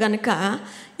గొడ్రాలు గనక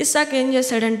ఇస్సాకు ఏం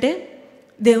చేశాడంటే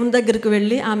దేవుని దగ్గరికి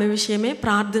వెళ్ళి ఆమె విషయమే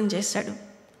ప్రార్థన చేశాడు.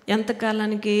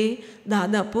 ఎంతకాలానికి?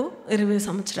 దాదాపు 20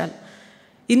 సంవత్సరాలు.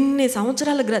 ఇన్ని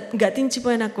సంవత్సరాలు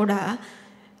గతించిపోయినా కూడా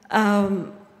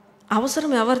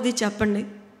అవసరం ఎవరిది చెప్పండి?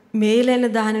 మేలైన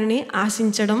దానిని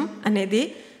ఆశించడం అనేది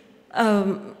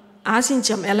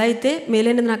ఆశించాం. ఎలా అయితే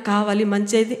మేలైనది నాకు కావాలి,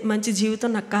 మంచి జీవితం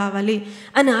నాకు కావాలి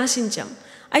అని ఆశించాం.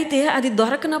 అయితే అది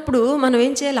దొరకనప్పుడు మనం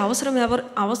ఏం చేయాలి?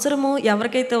 అవసరము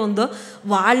ఎవరికైతే ఉందో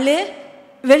వాళ్ళే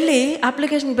వెళ్ళి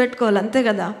అప్లికేషన్ పెట్టుకోవాలి, అంతే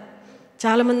కదా.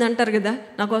 చాలామంది అంటారు కదా,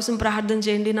 నా కోసం ప్రార్థన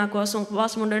చేయండి, నా కోసం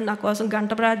ఉపవాసం ఉండండి, నా కోసం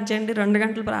గంట ప్రార్థన చేయండి, 2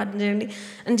 గంటలు ప్రార్థన చేయండి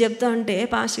అని చెప్తా ఉంటే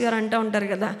పాస్టర్ గారు అంటూ ఉంటారు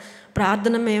కదా,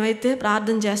 ప్రార్థన మేమైతే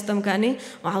ప్రార్థన చేస్తాం కానీ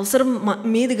అవసరం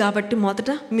మీది కాబట్టి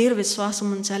మొదట మీరు విశ్వాసం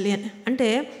ఉంచాలి అని. అంటే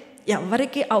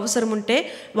ఎవరికి అవసరం ఉంటే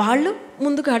వాళ్ళు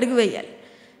ముందుకు అడుగు వేయాలి.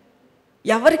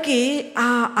 ఎవరికి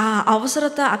ఆ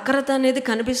అవసరత అక్కరత అనేది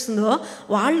కనిపిస్తుందో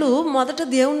వాళ్ళు మొదట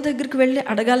దేవుని దగ్గరికి వెళ్ళి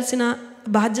అడగాల్సిన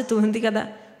బాధ్యత ఉంది కదా.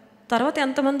 తర్వాత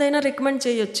ఎంతమంది అయినా రికమెండ్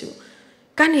చేయొచ్చు.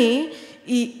 కానీ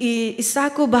ఈ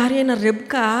ఇస్సాకు భార్య అయిన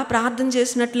రిబ్కా ప్రార్థన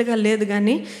చేసినట్లుగా లేదు,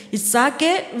 కానీ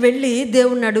ఇస్సాకే వెళ్ళి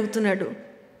దేవుణ్ణి అడుగుతున్నాడు.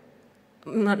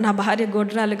 నా భార్య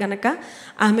గొడ్రాలు గనక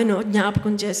ఆమెను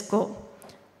జ్ఞాపకం చేసుకో.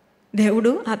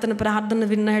 దేవుడు అతని ప్రార్థన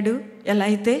విన్నాడు. ఎలా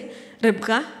అయితే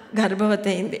రిబ్కా గర్భవతి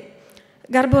అయింది.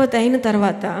 గర్భవతి అయిన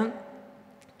తర్వాత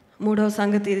మూడవ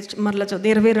సంగతి మరలా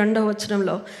 22వ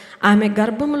వచనంలో ఆమె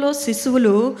గర్భంలో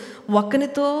శిశువులు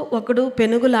ఒకనితో ఒకడు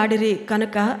పెనుగులాడిరి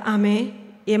కనుక ఆమె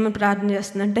ఏమని ప్రార్థన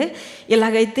చేస్తుందంటే,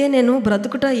 ఇలాగైతే నేను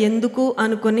బ్రతుకుట ఎందుకు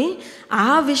అనుకొని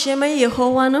ఆ విషయమై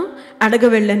యెహోవాను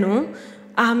అడగవెళ్ళను.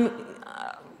 ఆమె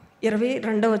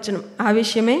 22వ వచనం, ఆ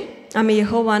విషయమై ఆమె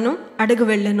యెహోవాను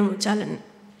అడగవెళ్ళను. చాలండి.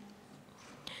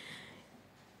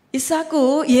 ఇస్సాకు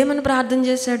ఏమని ప్రార్థన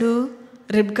చేశాడు?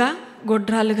 రిబ్కా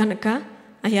గొడ్రాలు కనుక,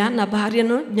 అయ్యా నా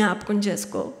భార్యను జ్ఞాపకం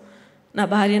చేసుకో, నా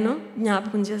భార్యను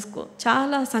జ్ఞాపకం చేసుకో.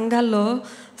 చాలా సంఘాల్లో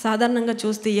సాధారణంగా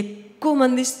చూస్తే ఎక్కువ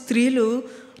మంది స్త్రీలు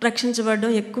రక్షించబడడం,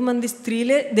 ఎక్కువ మంది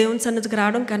స్త్రీలే దేవుని సన్నిధికి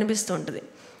రావడం కనిపిస్తూ ఉంటుంది.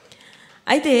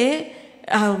 అయితే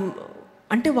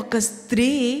అంటే ఒక స్త్రీ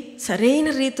సరైన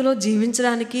రీతిలో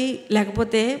జీవించడానికి,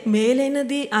 లేకపోతే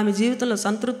మేలైనది ఆమె జీవితంలో,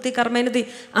 సంతృప్తికరమైనది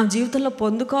ఆమె జీవితంలో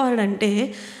పొందుకోవాలంటే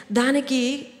దానికి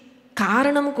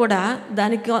కారణం కూడా,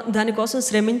 దానికోసం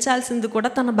శ్రమించాల్సింది కూడా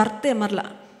తన భర్తే. మరలా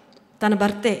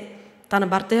తన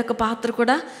భర్త యొక్క పాత్ర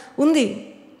కూడా ఉంది.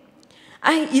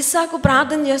 ఇస్సాకు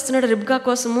ప్రార్థన చేస్తున్నాడు రిబ్కా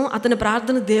కోసము. అతని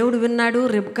ప్రార్థన దేవుడు విన్నాడు.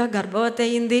 రిబ్కా గర్భవతి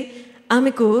అయింది.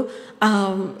 ఆమెకు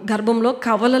గర్భంలో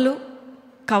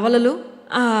కవలలు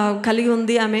కలిగి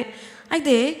ఉంది ఆమె.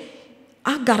 అయితే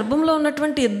ఆ గర్భంలో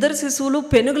ఉన్నటువంటి 2 శిశువులు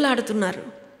పెనుగులాడుతున్నారు.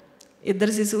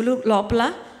 2 శిశువులు లోపల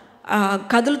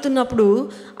కదులుతున్నప్పుడు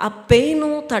ఆ పెయిన్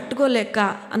తట్టుకోలేక,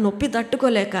 ఆ నొప్పి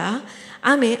తట్టుకోలేక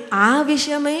ఆమె ఆ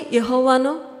విషయమై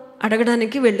యెహోవాను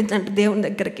అడగడానికి వెళ్ళిందంట దేవుని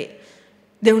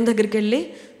దగ్గరికి వెళ్ళి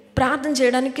ప్రార్థన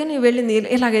చేయడానికి నేను వెళ్ళింది.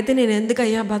 ఇలాగైతే నేను ఎందుకు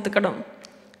అయ్యా బతకడం,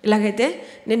 ఇలాగైతే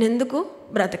నేను ఎందుకు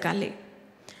బ్రతకాలి?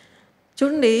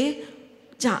 చూడండి,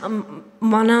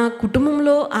 మన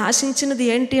కుటుంబంలో ఆశించినది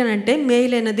ఏంటి అని అంటే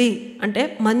మేలైనది, అంటే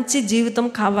మంచి జీవితం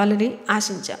కావాలని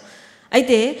ఆశించా.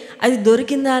 అయితే అది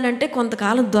దొరికిందా అని అంటే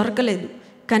కొంతకాలం దొరకలేదు.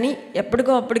 కానీ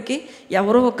ఎప్పటికో అప్పటికి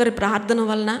ఎవరో ఒకరి ప్రార్థన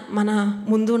వలన, మన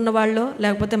ముందు ఉన్న వాళ్ళు,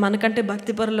 లేకపోతే మనకంటే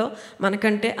భక్తిపరులో,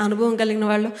 మనకంటే అనుభవం కలిగిన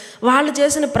వాళ్ళు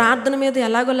చేసిన ప్రార్థన మీద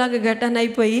ఎలాగోలాగా ఘటన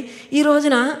అయిపోయి ఈ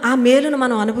రోజున ఆ మేలును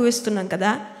మనం అనుభవిస్తున్నాం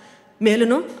కదా.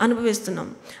 మేలును అనుభవిస్తున్నాం.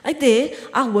 అయితే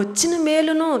ఆ వచ్చిన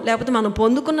మేలును లేకపోతే మనం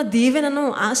పొందుకున్న దీవెనను,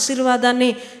 ఆశీర్వాదాన్ని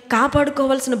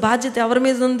కాపాడుకోవాల్సిన బాధ్యత ఎవరి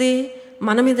మీద ఉంది?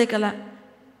 మన మీదే కదా.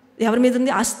 ఎవరి మీద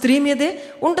ఉంది? ఆ స్త్రీ మీదే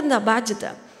ఉంటుంది ఆ బాధ్యత.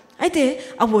 అయితే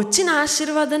ఆ వచ్చిన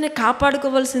ఆశీర్వాదాన్ని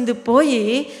కాపాడుకోవాల్సింది పోయి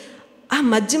ఆ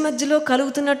మధ్యలో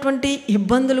కలుగుతున్నటువంటి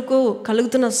ఇబ్బందులకు,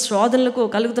 కలుగుతున్న శోధనలకు,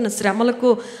 కలుగుతున్న శ్రమలకు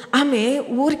ఆమె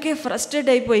ఊరికే ఫ్రస్ట్రేట్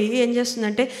అయిపోయి ఏం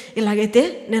చేస్తుందంటే, ఇలాగైతే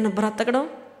నేను బ్రతకడం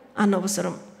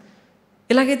అనవసరం,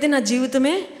 ఇలాగైతే నా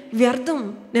జీవితమే వ్యర్థం,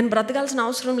 నేను బ్రతకాల్సిన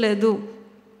అవసరం లేదు.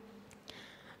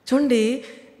 చూడండి,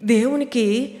 దేవునికి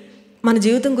మన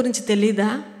జీవితం గురించి తెలీదా?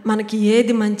 మనకి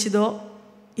ఏది మంచిదో,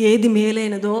 ఏది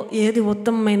మేలైనదో, ఏది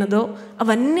ఉత్తమమైనదో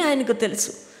అవన్నీ ఆయనకు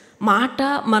తెలుసు. మాట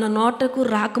మన నోటకు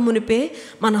రాకమునిపే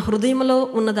మన హృదయంలో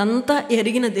ఉన్నదంతా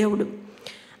ఎరిగిన దేవుడు.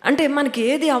 అంటే మనకి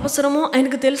ఏది అవసరమో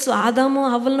ఆయనకు తెలుసు. ఆదాము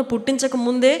హవ్వలను పుట్టించక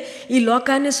ముందే ఈ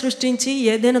లోకాన్ని సృష్టించి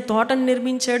ఏదైనా తోటను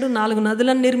నిర్మించాడు, 4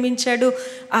 నదులను నిర్మించాడు,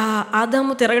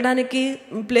 ఆదాము తిరగడానికి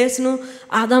ప్లేస్ను,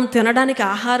 ఆదాము తినడానికి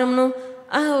ఆహారంను,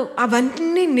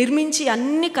 అవన్నీ నిర్మించి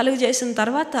అన్నీ కలుగు చేసిన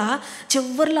తర్వాత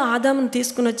చివరిలో ఆదామును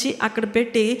తీసుకుని వచ్చి అక్కడ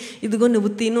పెట్టి, ఇదిగో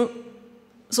నువ్వు తిను,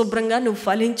 శుభ్రంగా నువ్వు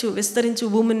ఫలించు, విస్తరించు,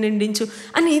 భూమిని నిండించు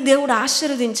అని దేవుడు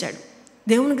ఆశీర్వదించాడు.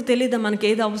 దేవునికి తెలియదా మనకి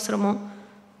ఏది అవసరమో?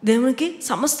 దేవునికి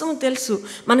సమస్తము తెలుసు.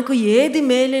 మనకు ఏది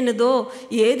మేలైనదో,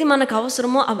 ఏది మనకు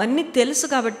అవసరమో అవన్నీ తెలుసు.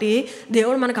 కాబట్టి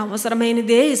దేవుడు మనకు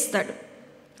అవసరమైనదే ఇస్తాడు,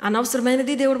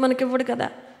 అనవసరమైనది దేవుడు మనకి ఇవ్వడు కదా.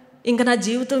 ఇంకా నా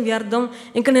జీవితం వ్యర్థం,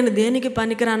 ఇంకా నేను దేనికి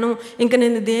పనికిరాను, ఇంకా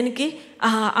నేను దేనికి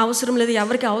అవసరం లేదు,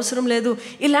 ఎవరికి అవసరం లేదు,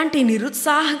 ఇలాంటి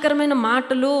నిరుత్సాహకరమైన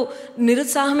మాటలు,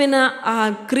 నిరుత్సాహమైన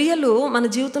క్రియలు మన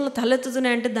జీవితంలో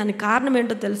తలెత్తుతున్నాయంటే దానికి కారణం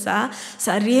ఏంటో తెలుసా?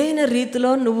 సరైన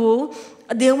రీతిలో నువ్వు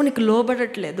దేవునికి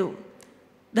లోబడట్లేదు.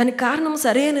 దానికి కారణం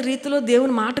సరైన రీతిలో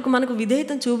దేవుని మాటకు మనకు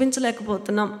విధేయత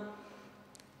చూపించలేకపోతున్నాం.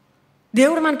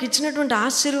 దేవుడు మనకి ఇచ్చినటువంటి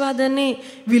ఆశీర్వాదాన్ని,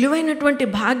 విలువైనటువంటి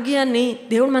భాగ్యాన్ని,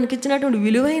 దేవుడు మనకి ఇచ్చినటువంటి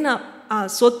విలువైన ఆ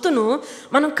సొత్తును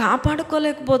మనం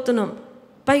కాపాడుకోలేకపోతున్నాం.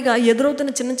 పైగా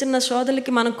ఎదురవుతున్న చిన్న చిన్న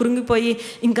శోధనలకి మనం కృంగిపోయి,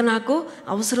 ఇంకా నాకు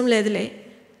అవసరం లేదులే,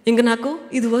 ఇంక నాకు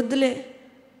ఇది వద్దులే.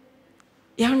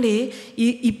 ఏమండి,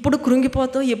 ఇప్పుడు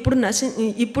కృంగిపోతాం,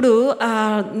 ఇప్పుడు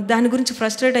దాని గురించి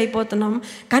ఫ్రస్ట్రేట్ అయిపోతున్నాం.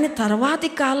 కానీ తర్వాతి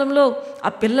కాలంలో ఆ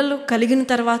పిల్లలు కలిగిన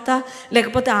తర్వాత,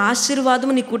 లేకపోతే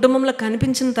ఆశీర్వాదం నీ కుటుంబంలో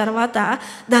కనిపించిన తర్వాత,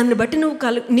 దాన్ని బట్టి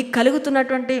నీకు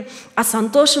కలుగుతున్నటువంటి ఆ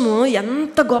సంతోషము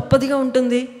ఎంత గొప్పదిగా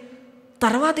ఉంటుంది.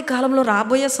 తర్వాతి కాలంలో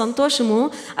రాబోయే సంతోషము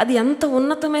అది ఎంత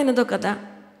ఉన్నతమైనదో కదా.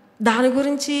 దాని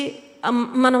గురించి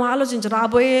మనం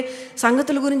రాబోయే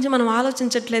సంగతుల గురించి మనం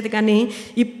ఆలోచించట్లేదు. కానీ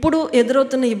ఇప్పుడు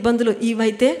ఎదురవుతున్న ఇబ్బందులు,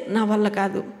 ఇవైతే నా వల్ల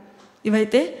కాదు,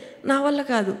 ఇవైతే నా వల్ల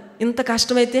కాదు, ఇంత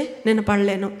కష్టమైతే నేను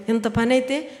పడలేను, ఇంత పని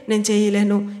అయితే నేను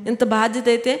చేయలేను, ఇంత బాధ్యత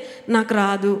అయితే నాకు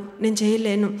రాదు, నేను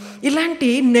చేయలేను,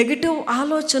 ఇలాంటి నెగిటివ్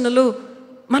ఆలోచనలు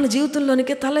మన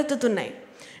జీవితంలోనికి తలెత్తుతున్నాయి.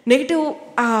 నెగిటివ్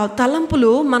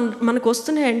తలంపులు మనకు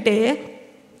వస్తున్నాయంటే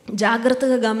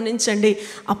జాగ్రత్తగా గమనించండి.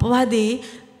 అపవాది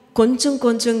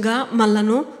కొంచెంగా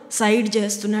మనలను సైడ్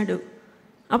చేస్తున్నాడు.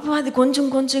 అపవాది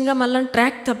కొంచెంగా మనల్ని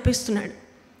ట్రాక్ తప్పిస్తున్నాడు.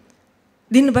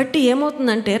 దీన్ని బట్టి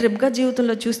ఏమవుతుందంటే, రెబ్కా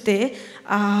జీవితంలో చూస్తే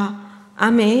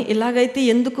ఆమె ఇలాగైతే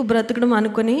ఎందుకు బ్రతకడం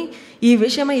అనుకొని ఈ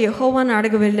విషయమై యెహోవాను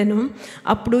అడగ వెళ్ళాను.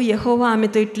 అప్పుడు యెహోవా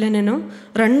ఆమెతో ఇట్లనెను,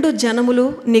 2 జనములు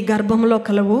నీ గర్భంలో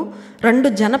కలవు,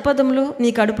 2 జనపదములు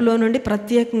నీ కడుపులో నుండి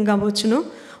ప్రత్యేకంగా వచ్చును,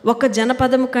 ఒక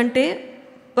జనపదము కంటే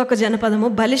ఒక జనపదము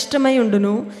బలిష్టమై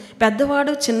ఉండును,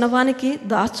 పెద్దవాడు చిన్నవానికి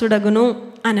దాసుడగును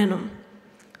అనెను.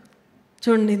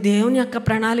 చూడండి, దేవుని యొక్క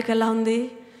ప్రణాళిక ఎలా ఉంది?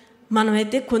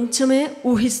 మనమైతే కొంచెమే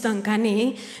ఊహిస్తాం, కానీ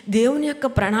దేవుని యొక్క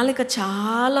ప్రణాళిక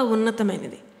చాలా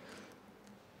ఉన్నతమైనది.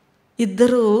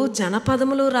 2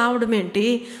 జనపదములు రావడం ఏంటి,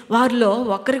 వారిలో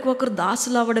ఒకరికొకరు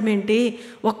దాసులు అవ్వడం ఏంటి,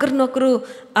 ఒకరినొకరు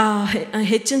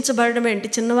హెచ్చించబడడం ఏంటి,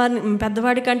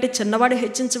 పెద్దవాడి కంటే చిన్నవాడు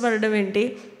హెచ్చించబడడం ఏంటి,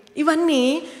 ఇవన్నీ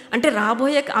అంటే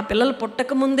రాబోయే ఆ పిల్లలు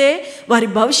పుట్టకముందే వారి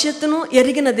భవిష్యత్తును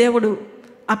ఎరిగిన దేవుడు.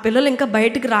 ఆ పిల్లలు ఇంకా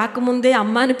బయటికి రాకముందే,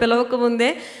 అమ్మాని పిలవకముందే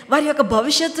వారి యొక్క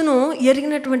భవిష్యత్తును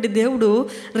ఎరిగినటువంటి దేవుడు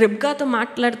రెబ్కాతో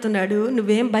మాట్లాడుతున్నాడు.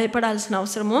 నువ్వేం భయపడాల్సిన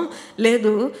అవసరమో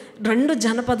లేదు, 2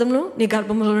 జనపదములు నీ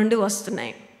గర్భంలో నుండి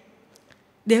వస్తున్నాయి.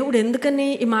 దేవుడు ఎందుకని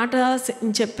ఈ మాట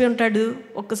చెప్పి ఉంటాడు?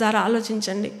 ఒక్కసారి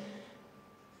ఆలోచించండి.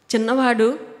 చిన్నవాడు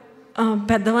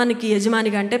పెద్దవానికి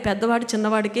యజమానిగా, అంటే పెద్దవాడు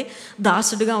చిన్నవాడికి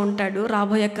దాసుడుగా ఉంటాడు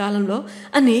రాబోయే కాలంలో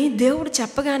అని దేవుడు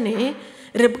చెప్పగానే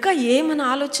రెబ్కా ఏమని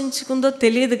ఆలోచించుకుందో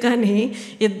తెలియదు. కానీ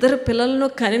 2 పిల్లలను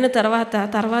కనిన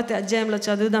తర్వాతి అధ్యాయంలో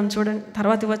చదువుదాం చూడండి.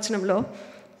 తర్వాతి వచనంలో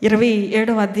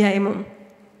 27వ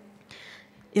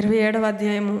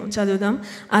అధ్యాయము చదువుదాం.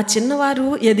 ఆ చిన్నవారు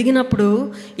ఎదిగినప్పుడు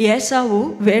ఏసావు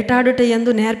వేటాడుట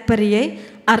యందు నేర్పరియై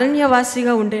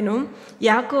అరణ్యవాసిగా ఉండెను.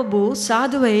 యాకోబు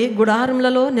సాధువై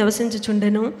గుడారములలో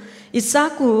నివసించుచుండెను.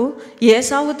 ఇస్సాకు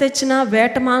ఏసావు తెచ్చిన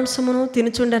వేట మాంసమును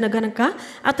తినుచుండెను గనక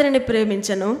అతనిని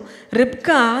ప్రేమించెను.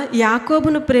 రిబ్కా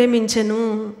యాకోబును ప్రేమించెను.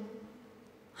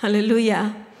 హల్లెలూయా.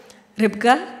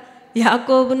 రిబ్కా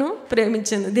యాకోబును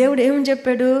ప్రేమించెను. దేవుడు ఏమని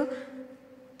చెప్పాడు?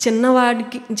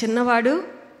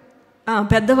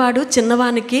 పెద్దవాడు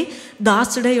చిన్నవానికి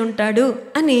దాసుడై ఉంటాడు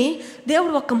అని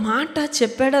దేవుడు ఒక మాట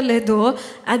చెప్పాడో లేదో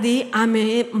అది ఆమె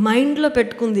మైండ్లో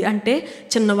పెట్టుకుంది. అంటే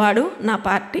చిన్నవాడు నా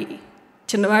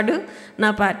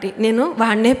పార్టీ, నేను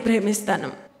వాడినే ప్రేమిస్తాను.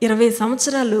 20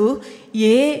 సంవత్సరాలు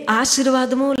ఏ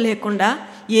ఆశీర్వాదము లేకుండా,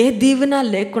 ఏ దీవెన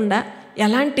లేకుండా,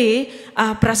 ఎలాంటి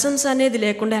ప్రశంస అనేది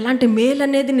లేకుండా, ఎలాంటి మేలు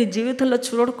అనేది నీ జీవితంలో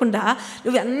చూడకుండా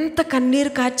నువ్వు ఎంత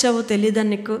కన్నీరు కార్చావో తెలియదా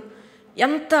నీకు?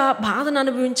 ఎంత బాధను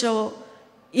అనుభవించావో,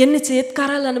 ఎన్ని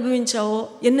చేత్కారాలు అనుభవించావో,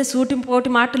 ఎన్ని సూటిపోటి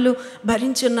మాటలు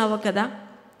భరించి ఉన్నావో కదా.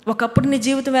 ఒకప్పుడు నీ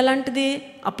జీవితం ఎలాంటిది?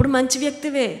 అప్పుడు మంచి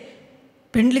వ్యక్తివే.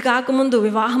 పెండ్లి కాకముందు,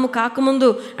 వివాహము కాకముందు,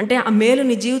 అంటే ఆ మేలు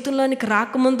నీ జీవితంలోనికి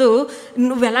రాకముందు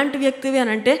నువ్వు ఎలాంటి వ్యక్తివి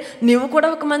అని అంటే నువ్వు కూడా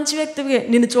ఒక మంచి వ్యక్తివి.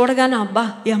 నిన్ను చూడగానే అబ్బా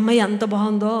ఈ అమ్మాయి ఎంత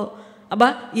బాగుందో, అబ్బా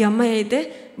ఈ అమ్మాయి అయితే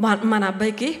మన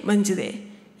అబ్బాయికి మంచిదే,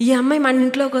 ఈ అమ్మాయి మన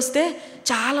ఇంట్లోకి వస్తే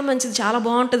చాలా మంచిది, చాలా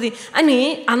బాగుంటుంది అని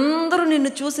అందరూ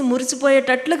నిన్ను చూసి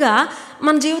మురిసిపోయేటట్లుగా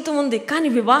మన జీవితం ఉంది. కానీ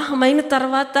వివాహమైన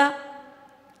తర్వాత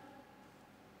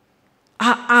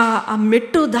ఆ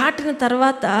మెట్టు దాటిన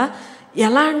తర్వాత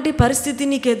ఎలాంటి పరిస్థితి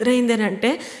నీకు ఎదురైంది అని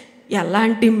అంటే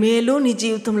ఎలాంటి మేలు నీ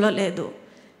జీవితంలో లేదు,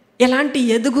 ఎలాంటి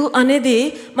ఎదుగు అనేది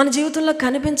మన జీవితంలో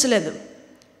కనిపించలేదు.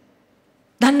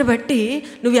 దాన్ని బట్టి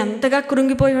నువ్వు ఎంతగా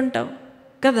కృంగిపోయి ఉంటావు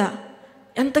కదా,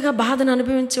 ఎంతగా బాధను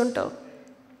అనుభవించి ఉంటావు.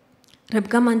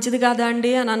 రెబ్కా మంచిది కాదా అండి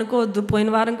అని అనుకోవద్దు. పోయిన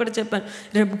వారం కూడా చెప్పాను,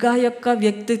 రెబ్కా యొక్క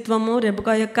వ్యక్తిత్వము,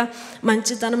 రెబ్కా యొక్క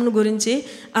మంచితనమును గురించి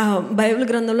బైబిల్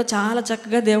గ్రంథంలో చాలా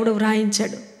చక్కగా దేవుడు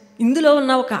వ్రాయించాడు. ఇందులో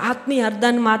ఉన్న ఒక ఆత్మీయ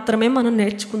అర్థాన్ని మాత్రమే మనం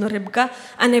నేర్చుకుందాం. రెబ్కా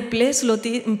అనే ప్లేస్లో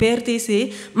పేరు తీసి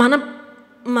మన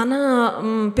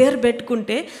పేరు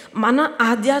పెట్టుకుంటే మన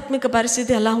ఆధ్యాత్మిక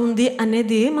పరిస్థితి ఎలా ఉంది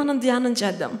అనేది మనం ధ్యానం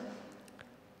చేద్దాం.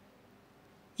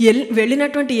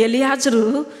 వెళ్ళినటువంటి ఎలియాజరు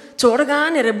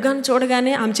చూడగానే, రెబ్కాను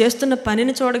చూడగానే, ఆమె చేస్తున్న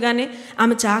పనిని చూడగానే,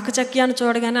 ఆమె చాకచక్యాన్ని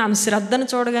చూడగానే, ఆమె శ్రద్ధను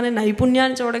చూడగానే,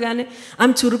 నైపుణ్యాన్ని చూడగానే,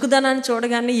 ఆమె చురుకుదనాన్ని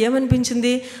చూడగానే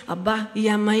ఏమనిపించింది? అబ్బా ఈ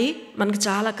అమ్మాయి మనకు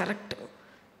చాలా కరెక్ట్,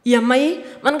 ఈ అమ్మాయి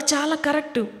మనకు చాలా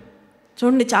కరెక్టు.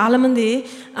 చూడండి, చాలామంది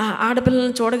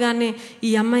ఆడపిల్లలను చూడగానే ఈ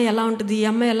అమ్మాయి ఎలా ఉంటుంది, ఈ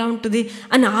అమ్మాయి ఎలా ఉంటుంది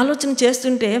అని ఆలోచన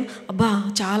చేస్తుంటే అబ్బా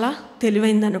చాలా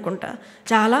తెలివైంది అనుకుంటా,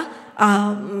 చాలా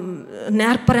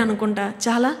నేర్పరి అనుకుంటా,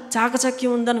 చాలా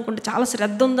చాకచక్యం ఉందనుకుంటా, చాలా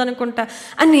శ్రద్ధ ఉందనుకుంటా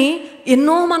అని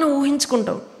ఎన్నో మనం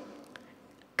ఊహించుకుంటాం.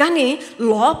 కానీ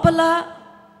లోపల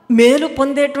మేలు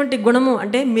పొందేటువంటి గుణము,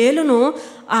 అంటే మేలును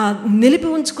నిలిపి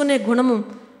ఉంచుకునే గుణము,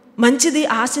 మంచిది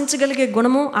ఆశించగలిగే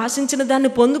గుణము, ఆశించిన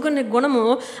దాన్ని పొందుకునే గుణము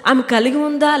ఆమె కలిగి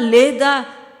ఉందా లేదా,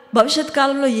 భవిష్యత్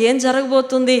కాలంలో ఏం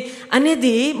జరగబోతుంది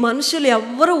అనేది మనుషులు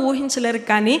ఎవ్వరూ ఊహించలేరు.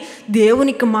 కానీ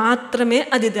దేవునికి మాత్రమే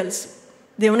అది తెలుసు,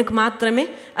 దేవునికి మాత్రమే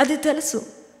అది తెలుసు.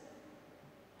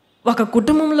 ఒక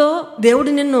కుటుంబంలో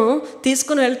దేవుడు నిన్ను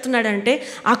తీసుకుని వెళ్తున్నాడంటే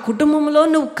ఆ కుటుంబంలో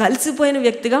నువ్వు కలిసిపోయిన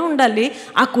వ్యక్తిగా ఉండాలి.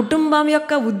 ఆ కుటుంబం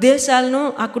యొక్క ఉద్దేశాలను,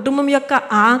 ఆ కుటుంబం యొక్క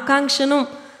ఆకాంక్షను,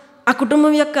 ఆ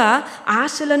కుటుంబం యొక్క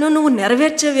ఆశలను నువ్వు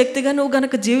నెరవేర్చే వ్యక్తిగా నువ్వు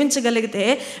కనుక జీవించగలిగితే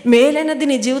మేలైనది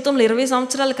నీ జీవితంలో 20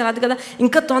 సంవత్సరాలు కాదు కదా,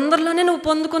 ఇంకా తొందరలోనే నువ్వు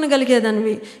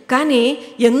పొందుకొనగలిగేదానివి. కానీ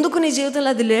ఎందుకు నీ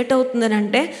జీవితంలో అది లేట్ అవుతుందని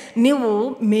అంటే నువ్వు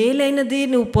మేలైనది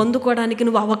నువ్వు పొందుకోవడానికి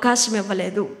నువ్వు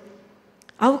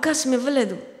అవకాశం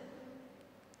ఇవ్వలేదు.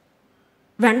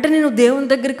 వెంటనే నువ్వు దేవుని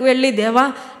దగ్గరికి వెళ్ళి, దేవా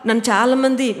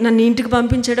నన్ను ఇంటికి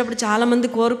పంపించేటప్పుడు చాలామంది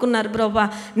కోరుకున్నారు, ప్రభా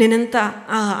నేనెంత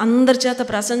అందరి చేత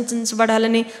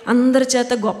ప్రశంసించబడాలని, అందరి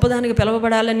చేత గొప్పదానికి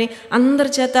పిలువబడాలని, అందరి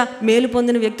చేత మేలు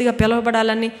పొందిన వ్యక్తిగా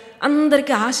పిలువబడాలని,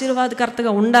 అందరికీ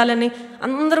ఆశీర్వాదకర్తగా ఉండాలని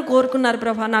అందరూ కోరుకున్నారు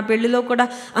ప్రభా. నా పెళ్లిలో కూడా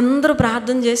అందరూ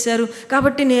ప్రార్థన చేశారు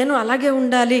కాబట్టి నేను అలాగే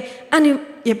ఉండాలి అని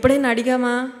ఎప్పుడైనా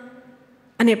అడిగావా?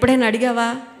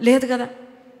 లేదు కదా.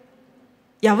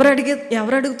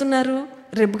 ఎవరు అడుగుతున్నారు?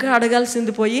 రెబ్కా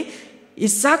అడగాల్సింది పోయి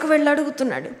ఇస్సాకు వెళ్ళి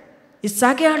అడుగుతున్నాడు.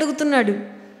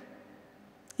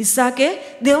 ఇస్సాకే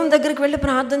దేవుని దగ్గరికి వెళ్ళి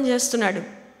ప్రార్థన చేస్తున్నాడు.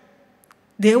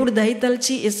 దేవుడు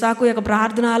దయతలిచి ఇస్సాకు యొక్క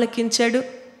ప్రార్థన ఆలకించాడు.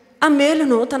 ఆ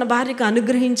మేలును తన భార్యకు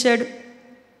అనుగ్రహించాడు.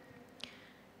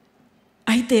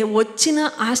 అయితే వచ్చిన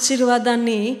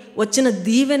ఆశీర్వాదాన్ని, వచ్చిన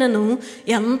దీవెనను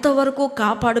ఎంతవరకు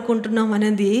కాపాడుకుంటున్నాం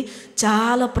అనేది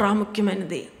చాలా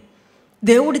ప్రాముఖ్యమైనది.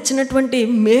 దేవుడిచ్చినటువంటి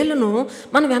మేలును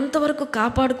మనం ఎంతవరకు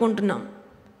కాపాడుకుంటున్నాం,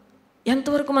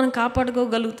 ఎంతవరకు మనం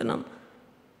కాపాడుకోగలుగుతున్నాం?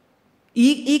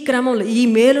 ఈ క్రమంలో, ఈ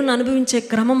మేలును అనుభవించే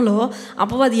క్రమంలో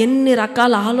అపవాది ఎన్ని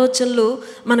రకాల ఆలోచనలు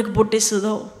మనకు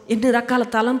పుట్టిస్తుందో, ఎన్ని రకాల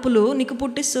తలంపులు నీకు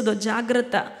పుట్టిస్తుందో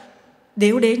జాగ్రత్త.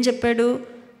 దేవుడు ఏం చెప్పాడు?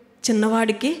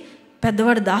 చిన్నవాడికి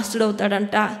పెద్దవాడు దాసుడు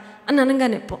అవుతాడంట అని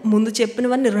అనగానే ముందు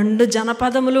చెప్పినవన్నీ 2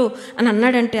 జనపదములు అని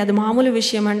అన్నాడంటే అది మామూలు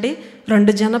విషయం అండి.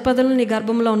 2 జనపదములు నీ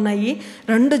గర్భంలో ఉన్నాయి.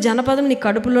 2 జనపదం నీ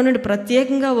కడుపులో నుండి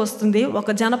ప్రత్యేకంగా వస్తుంది.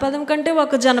 ఒక జనపదం కంటే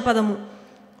ఒక జనపదము,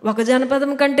 ఒక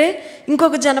జనపదం కంటే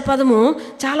ఇంకొక జనపదము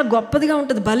చాలా గొప్పదిగా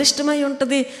ఉంటుంది, బలిష్టమై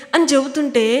ఉంటుంది అని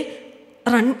చెబుతుంటే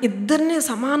ఇద్దరిని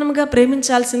సమానంగా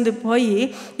ప్రేమించాల్సింది పోయి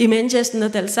ఈమె ఏం చేస్తుందో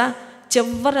తెలుసా?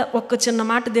 ఒక్క చిన్న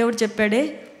మాట దేవుడు చెప్పాడే,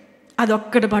 అది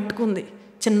ఒక్కటి పట్టుకుంది.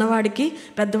 చిన్నవాడికి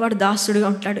పెద్దవాడు దాసుడుగా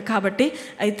ఉంటాడు కాబట్టి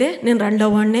అయితే నేను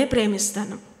రెండోవాడినే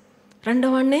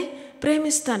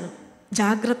ప్రేమిస్తాను.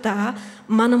 జాగ్రత్త.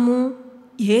 మనము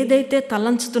ఏదైతే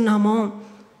తలంచుతున్నామో,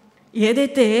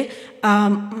 ఏదైతే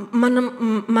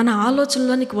మన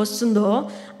ఆలోచనలోనికి వస్తుందో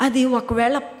అది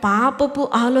ఒకవేళ పాపపు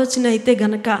ఆలోచన అయితే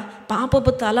గనక,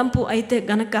 పాపపు తలంపు అయితే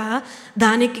గనక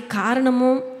దానికి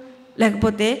కారణము,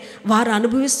 లేకపోతే వారు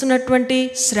అనుభవిస్తున్నటువంటి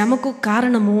శ్రమకు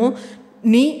కారణము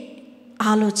నీ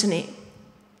ఆలోచనే,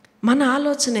 మన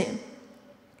ఆలోచనే.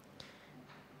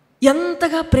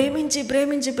 ఎంతగా ప్రేమించి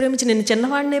నేను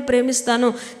చిన్నవాడినే ప్రేమిస్తాను,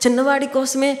 చిన్నవాడి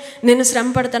కోసమే నేను శ్రమ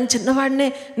పడతాను, చిన్నవాడినే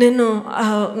నేను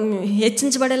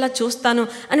హెచ్చించబడేలా చూస్తాను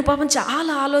అని పాపం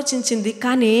చాలా ఆలోచించింది.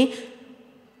 కానీ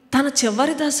తన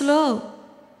చివరి దశలో,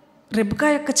 రెబెకా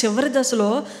యొక్క చివరి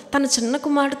దశలో తన చిన్న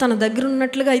కుమారుడు తన దగ్గర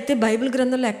ఉన్నట్లుగా అయితే బైబిల్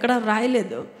గ్రంథంలో ఎక్కడా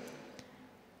రాయలేదు.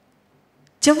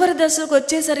 చివరి దశకు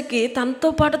వచ్చేసరికి తనతో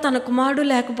పాటు తన కుమారుడు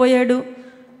లేకపోయాడు.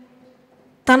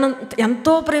 తన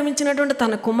ఎంతో ప్రేమించినటువంటి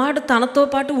తన కుమారుడు తనతో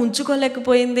పాటు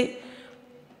ఉంచుకోలేకపోయింది.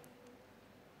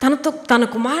 తన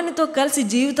కుమారునితో కలిసి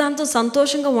జీవితాంతం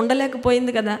సంతోషంగా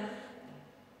ఉండలేకపోయింది కదా.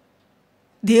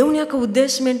 దేవుని యొక్క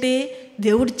ఉద్దేశం ఏంటి?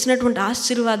 దేవుడిచ్చినటువంటి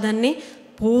ఆశీర్వాదాన్ని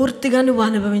పూర్తిగా నువ్వు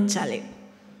అనుభవించాలి.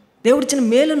 దేవుడిచ్చిన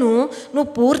మేలును నువ్వు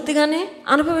పూర్తిగానే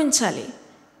అనుభవించాలి.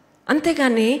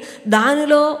 అంతేకాని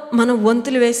దానిలో మనం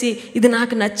వంతులు వేసి ఇది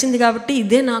నాకు నచ్చింది కాబట్టి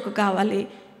ఇదే నాకు కావాలి,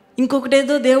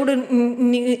 ఇంకొకటేదో దేవుడు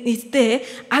ఇస్తే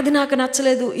అది నాకు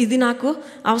నచ్చలేదు, ఇది నాకు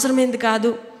అవసరమైంది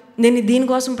కాదు, నేను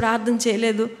దీనికోసం ప్రార్థన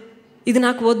చేయలేదు, ఇది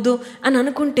నాకు వద్దు అని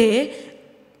అనుకుంటే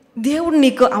దేవుడు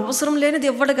నీకు అవసరం లేనిది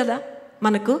ఇవ్వడు కదా.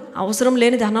 మనకు అవసరం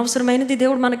లేనిది, అనవసరమైనది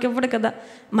దేవుడు మనకి ఇవ్వడు కదా.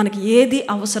 మనకి ఏది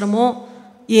అవసరమో,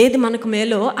 ఏది మనకు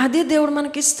మేలో అదే దేవుడు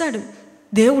మనకి ఇస్తాడు.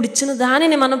 దేవుడిచ్చిన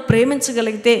దానిని మనం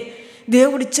ప్రేమించగలిగితే,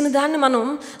 దేవుడిచ్చిన దాన్ని మనం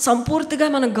సంపూర్తిగా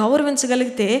మనం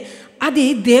గౌరవించగలిగితే అది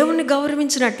దేవుణ్ణి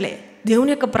గౌరవించినట్లే,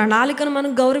 దేవుని యొక్క ప్రణాళికను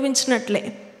మనం గౌరవించినట్లే.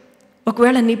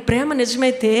 ఒకవేళ నీ ప్రేమ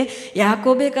నిజమైతే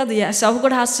యాకోబే కాదు ఏశావు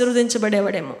కూడా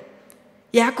ఆశీర్వదించబడేవాడేమో.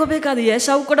 యాకోబే కాదు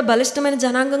ఏశావు కూడా బలిష్టమైన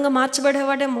జనాంగంగా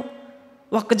మార్చబడేవాడేమో.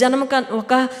 ఒక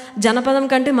జనపదం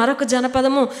కంటే మరొక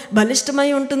జనపదము బలిష్టమై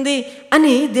ఉంటుంది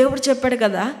అని దేవుడు చెప్పాడు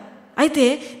కదా. అయితే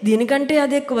దీనికంటే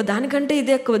అది ఎక్కువ, దానికంటే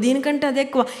ఇది ఎక్కువ, దీనికంటే అది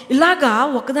ఎక్కువ, ఇలాగా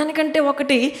ఒకదానికంటే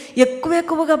ఒకటి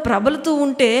ఎక్కువగా ప్రబలుతూ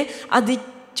ఉంటే అది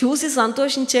చూసి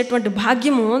సంతోషించేటువంటి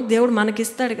భాగ్యము దేవుడు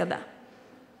మనకిస్తాడు కదా.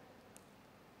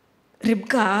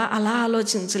 రిబ్కా అలా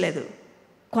ఆలోచించలేదు.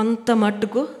 కొంత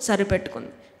మట్టుకు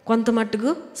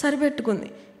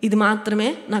సరిపెట్టుకుంది. ఇది మాత్రమే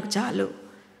నాకు చాలు.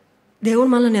 దేవుడు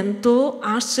మనల్ని ఎంతో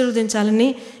ఆశీర్వదించాలని,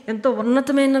 ఎంతో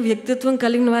ఉన్నతమైన వ్యక్తిత్వం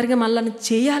కలిగిన వారిగా మనల్ని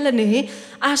చేయాలని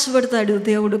ఆశపడతాడు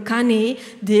దేవుడు. కానీ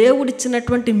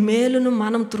దేవుడిచ్చినటువంటి మేలును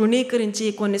మనం తృణీకరించి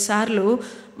కొన్నిసార్లు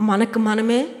మనకు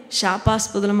మనమే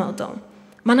శాపాస్పదలం అవుతాం,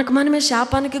 మనకు మనమే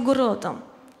శాపానికి గురవుతాం.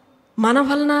 మన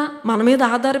వలన మన మీద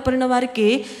ఆధారపడిన వారికి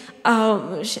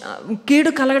కీడు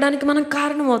కలగడానికి మనం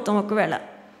కారణమవుతాం. ఒకవేళ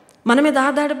మన మీద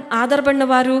ఆధారపడిన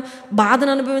వారు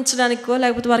బాధను అనుభవించడానికో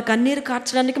లేకపోతే వారి కన్నీరు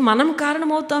కార్చడానికి మనం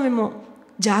కారణమవుతామేమో.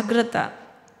 జాగ్రత్త.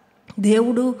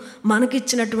 దేవుడు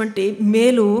మనకిచ్చినటువంటి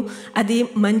మేలు అది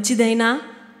మంచిదైనా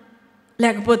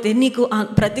లేకపోతే నీకు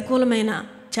ప్రతికూలమైన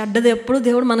చెడ్డది ఎప్పుడు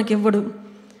దేవుడు మనకి ఇవ్వడు.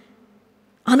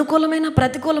 అనుకూలమైన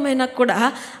ప్రతికూలమైన కూడా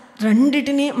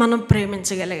రెండిటిని మనం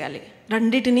ప్రేమించగలగాలి.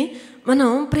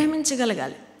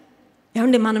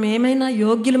 ఏమండి, మనం ఏమైనా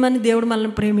యోగ్యులమని దేవుడు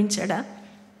మనల్ని ప్రేమించాడా?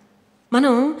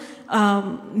 మనం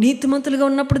నీతిమంతులుగా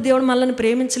ఉన్నప్పుడు దేవుడు మనల్ని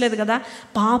ప్రేమించలేదు కదా.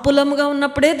 పాపులముగా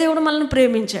ఉన్నప్పుడే దేవుడు మనల్ని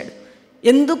ప్రేమించాడు.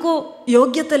 ఎందుకు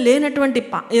యోగ్యత లేనటువంటి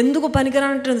ఎందుకు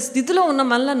పనికిరానటువంటి స్థితిలో ఉన్న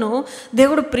మనలను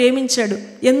దేవుడు ప్రేమించాడు.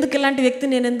 ఎందుకు ఇలాంటి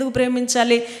వ్యక్తి నేను ఎందుకు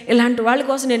ప్రేమించాలి, ఇలాంటి వాళ్ళ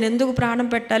కోసం నేను ఎందుకు ప్రాణం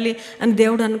పెట్టాలి అని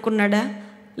దేవుడు అనుకున్నాడా?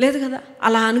 లేదు కదా.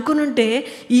 అలా అనుకునుంటే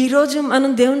ఈరోజు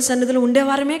మనం దేవుని సన్నిధిలో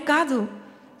ఉండేవారమే కాదు.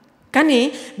 కానీ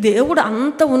దేవుడు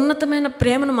అంత ఉన్నతమైన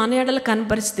ప్రేమను మన ఎడల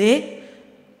కనపరిస్తే,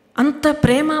 అంత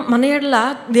ప్రేమ మన ఎడల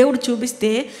దేవుడు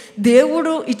చూపిస్తే,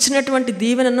 దేవుడు ఇచ్చినటువంటి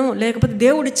దీవెనను లేకపోతే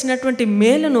దేవుడు ఇచ్చినటువంటి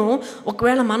మేలును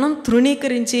ఒకవేళ మనం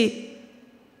తృణీకరించి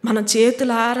మన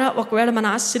చేతులారా ఒకవేళ మన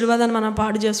ఆశీర్వాదాన్ని మనం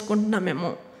పాడు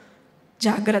చేసుకుంటున్నామేమో.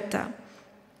 జాగ్రత్త.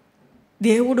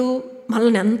 దేవుడు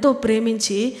మనల్ని ఎంతో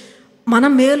ప్రేమించి మన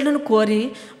మేలును కోరి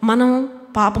మనం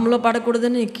పాపంలో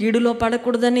పడకూడదని, కీడులో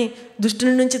పడకూడదని,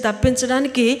 దుష్టుని నుంచి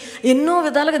తప్పించడానికి ఎన్నో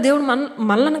విధాలుగా దేవుడు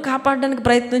మనల్ని కాపాడడానికి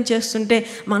ప్రయత్నం చేస్తుంటే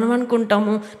మనం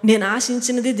అనుకుంటాము, నేను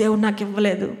ఆశించినది దేవుడు నాకు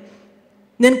ఇవ్వలేదు,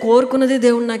 నేను కోరుకున్నది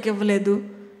దేవుడు నాకు ఇవ్వలేదు,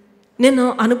 నేను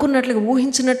అనుకున్నట్లుగా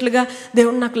ఊహించినట్లుగా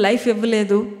దేవుడు నాకు లైఫ్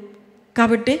ఇవ్వలేదు,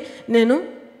 కాబట్టి నేను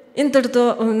ఇంతటితో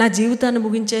నా జీవితాన్ని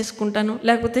ముగించేసుకుంటాను,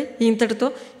 లేకపోతే ఇంతటితో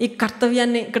ఈ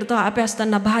కర్తవ్యాన్ని ఇక్కడితో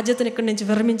ఆపేస్తాను, నా బాధ్యతను ఇక్కడి నుంచి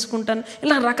విరమించుకుంటాను.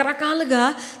 ఇలా రకరకాలుగా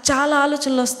చాలా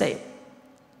ఆలోచనలు వస్తాయి.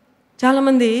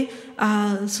 చాలామంది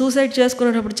సూసైడ్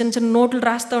చేసుకునేటప్పుడు చిన్న చిన్న నోట్లు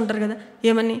రాస్తూ ఉంటారు కదా,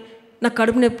 ఏమని, నాకు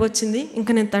కడుపు నొప్పి వచ్చింది,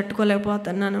 ఇంకా నేను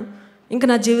తట్టుకోలేకపోతున్నాను, ఇంకా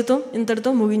నా జీవితం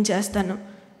ఇంతటితో ముగించేస్తాను,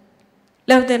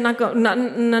 లేకపోతే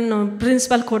నన్ను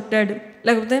ప్రిన్సిపల్ కొట్టాడు,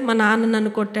 లేకపోతే మా నాన్న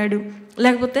నన్ను కొట్టాడు,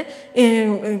 లేకపోతే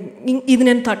ఇది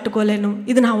నేను తట్టుకోలేను,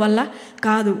 ఇది నా వల్ల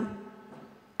కాదు.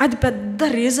 అది పెద్ద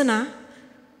రీజనా?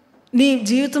 నీ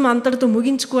జీవితం అంతటితో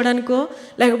ముగించుకోవడానికో,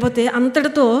 లేకపోతే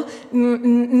అంతటితో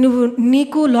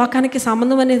నీకు లోకానికి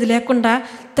సంబంధం అనేది లేకుండా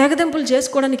తెగదెంపులు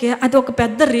చేసుకోవడానికి అది ఒక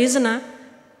పెద్ద రీజనా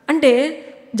అంటే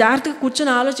జాగ్రత్తగా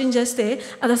కూర్చొని ఆలోచన చేస్తే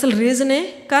అది అసలు రీజనే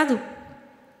కాదు.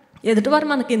 ఎదుటివారు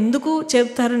మనకు ఎందుకు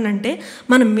చెబుతారనంటే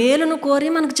మన మేలును కోరి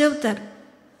మనకు చెబుతారు,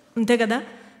 అంతే కదా.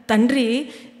 తండ్రి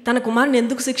తన కుమారుని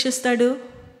ఎందుకు శిక్షిస్తాడు?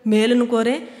 మేలును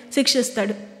కోరే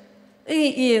శిక్షిస్తాడు.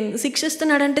 ఈ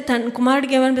శిక్షిస్తున్నాడంటే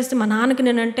కుమారుడికి ఏమనిపిస్తుంది, మా నాన్నకి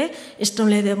నేనంటే ఇష్టం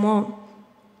లేదేమో.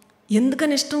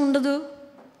 ఎందుకని ఇష్టం ఉండదు?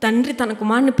 తండ్రి తన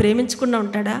కుమారుని ప్రేమించకుండా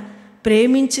ఉంటాడా?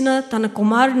 ప్రేమించిన తన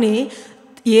కుమారుని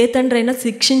ఏ తండ్రి అయినా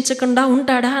శిక్షించకుండా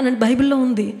ఉంటాడా అని బైబిల్లో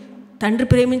ఉంది. తండ్రి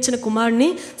ప్రేమించిన కుమారుని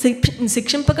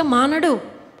శిక్షింపక మానడు,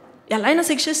 ఎలా అయినా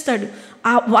శిక్షిస్తాడు.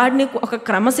 వాడిని ఒక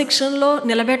క్రమశిక్షణలో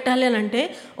నిలబెట్టాలి అని అంటే,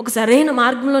 ఒక సరైన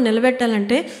మార్గంలో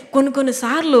నిలబెట్టాలంటే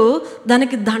కొన్నిసార్లు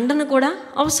దానికి దండన కూడా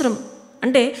అవసరం.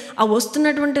 అంటే ఆ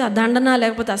వస్తున్నటువంటి ఆ దండన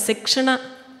లేకపోతే ఆ శిక్షణ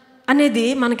అనేది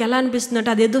మనకు ఎలా అనిపిస్తుంది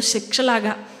అంటే అదేదో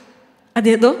శిక్షలాగా,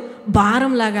 అదేదో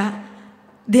భారంలాగా,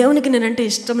 దేవునికి నేనంటే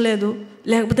ఇష్టం లేదు,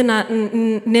 లేకపోతే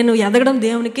నేను ఎదగడం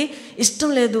దేవునికి ఇష్టం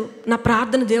లేదు, నా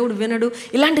ప్రార్థన దేవుడు వినడు,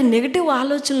 ఇలాంటి నెగిటివ్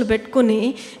ఆలోచనలు పెట్టుకొని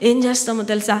ఏం చేస్తామో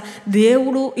తెలుసా,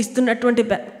 దేవుడు ఇస్తున్నటువంటి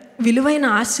విలువైన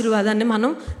ఆశీర్వాదాన్ని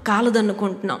మనం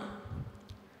కాలదన్నుకుంటున్నాం.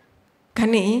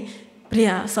 కానీ ప్రియ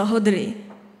సహోదరి,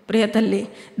 ప్రియ తల్లి,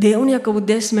 దేవుని యొక్క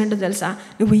ఉద్దేశం ఏంటో తెలుసా?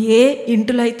 నువ్వు ఏ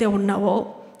ఇంటిలో అయితే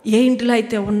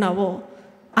ఉన్నావో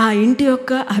ఆ ఇంటి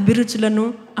యొక్క అభిరుచులకు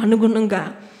అనుగుణంగా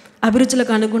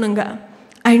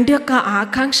ఆ ఇంటి యొక్క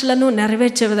ఆకాంక్షలను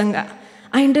నెరవేర్చే విధంగా,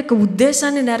 ఆ ఇంటి యొక్క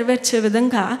ఉద్దేశాన్ని నెరవేర్చే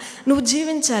విధంగా నువ్వు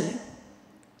జీవించాలి.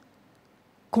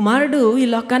 కుమారుడు ఈ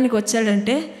లోకానికి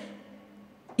వచ్చాడంటే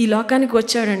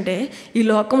ఈ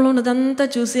లోకంలో ఉన్నదంతా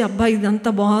చూసి, అబ్బా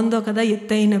ఇదంతా బాగుందో కదా,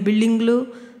 ఎత్తైన బిల్డింగ్లు,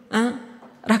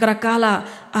 రకరకాల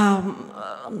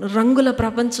రంగుల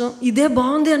ప్రపంచం, ఇదే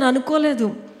బాగుంది అని అనుకోలేదు.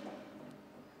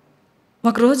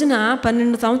 ఒక రోజున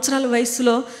 12 సంవత్సరాల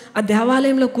వయసులో ఆ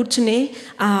దేవాలయంలో కూర్చుని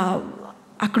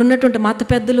అక్కడున్నటువంటి మత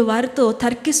పెద్దలు వారితో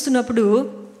తర్కిస్తున్నప్పుడు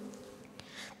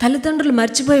తల్లిదండ్రులు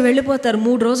మర్చిపోయి వెళ్ళిపోతారు.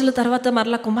 3 రోజుల తర్వాత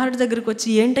మరలా కుమారుడి దగ్గరికి వచ్చి,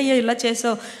 ఏంటయ్యా ఇలా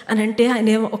చేసావు అని అంటే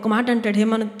ఆయన ఒక మాట అంటాడు.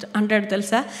 అంటాడు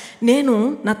తెలుసా? నేను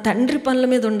నా తండ్రి పనుల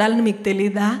మీద ఉండాలని మీకు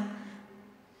తెలీదా?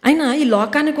 ఆయన ఈ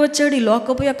లోకానికి వచ్చాడు, ఈ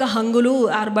లోకపు యొక్క హంగులు,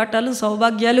 ఆర్భాటాలు,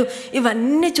 సౌభాగ్యాలు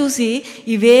ఇవన్నీ చూసి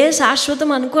ఇవే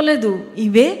శాశ్వతం అనుకోలేదు,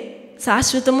 ఇవే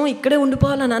శాశ్వతము ఇక్కడే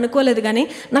ఉండిపోవాలని అనుకోలేదు. కానీ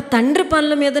నా తండ్రి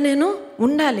పనుల మీద నేను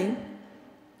ఉండాలి.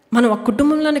 మనం ఆ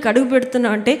కుటుంబంలోనికి అడుగు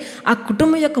పెడుతున్నాం అంటే ఆ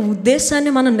కుటుంబం యొక్క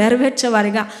ఉద్దేశాన్ని మనం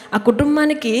నెరవేర్చేవారిగా, ఆ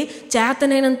కుటుంబానికి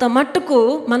చేతనైనంత మట్టుకు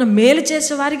మనం మేలు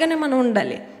చేసేవారిగానే మనం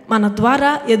ఉండాలి. మన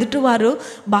ద్వారా ఎదుటివారు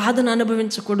బాధను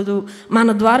అనుభవించకూడదు,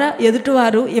 మన ద్వారా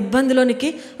ఎదుటివారు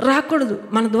ఇబ్బందిలోనికి రాకూడదు.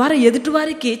 మన ద్వారా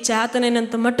ఎదుటివారికి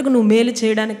చేతనైనంత మట్టుకు నువ్వు మేలు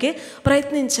చేయడానికే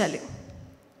ప్రయత్నించాలి.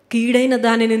 కీడైన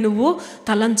దానిని నువ్వు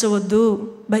తలంచవద్దు,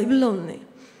 బైబిల్లో ఉంది.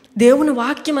 దేవుని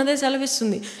వాక్యం అదే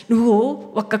సెలవిస్తుంది. నువ్వు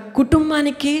ఒక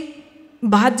కుటుంబానికి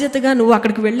బాధ్యతగా నువ్వు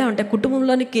అక్కడికి వెళ్ళావంటే,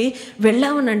 కుటుంబంలోనికి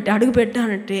వెళ్ళావనంటే, అడుగు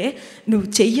పెట్టావంటే, నువ్వు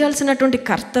చేయాల్సినటువంటి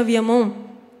కర్తవ్యము,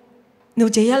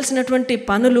 నువ్వు చేయాల్సినటువంటి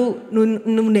పనులు,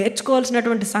 నువ్వు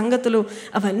నేర్చుకోవాల్సినటువంటి సంగతులు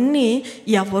అవన్నీ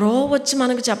ఎవరో వచ్చి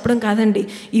మనకు చెప్పడం కాదండి.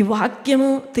 ఈ వాక్యము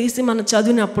తీసి మనం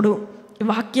చదివినప్పుడు, ఈ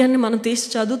వాక్యాన్ని మనం తీసి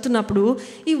చదువుతున్నప్పుడు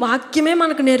ఈ వాక్యమే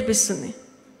మనకు నేర్పిస్తుంది.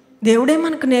 దేవుడే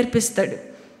మనకు నేర్పిస్తాడు.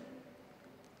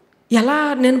 ఎలా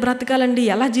నేను బ్రతకాలండి,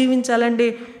 ఎలా జీవించాలండి,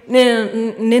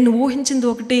 నేను ఊహించింది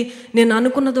ఒకటి, నేను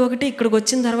అనుకున్నది ఒకటి, ఇక్కడికి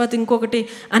వచ్చిన తర్వాత ఇంకొకటి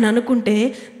అని అనుకుంటే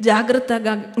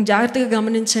జాగ్రత్తగా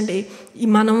గమనించండి.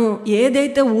 మనం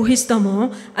ఏదైతే ఊహిస్తామో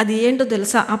అది ఏంటో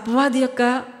తెలుసా? అపవాది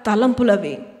యొక్క తలంపులు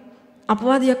అవి.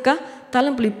 అపవాది యొక్క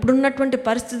తలంపులు ఇప్పుడున్నటువంటి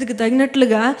పరిస్థితికి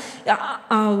తగినట్లుగా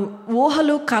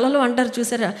ఊహలు కళలు అంటారు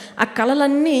చూసారా, ఆ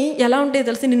కళలన్నీ ఎలా ఉంటాయో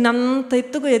తెలిసి నిన్నంత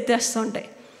ఎత్తుకు ఎత్తేస్తూ ఉంటాయి,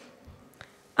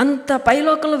 అంత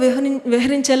పైలోకంలో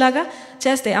విహరించేలాగా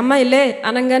చేస్తాయి. అమ్మాయి లే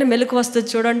అనగానే మెలకు వస్తుంది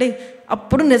చూడండి,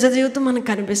 అప్పుడు నిజ జీవితం మనకు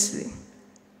కనిపిస్తుంది.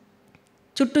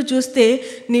 చుట్టూ చూస్తే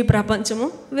నీ ప్రపంచము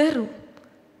వేరు,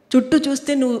 చుట్టూ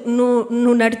చూస్తే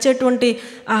నువ్వు నడిచేటువంటి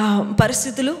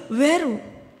పరిస్థితులు వేరు.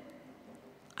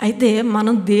 అయితే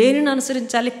మనం దేనిని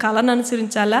అనుసరించాలి? కళను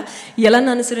అనుసరించాలా, ఇళ్ళను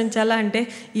అనుసరించాలా అంటే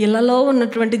ఇళ్ళలో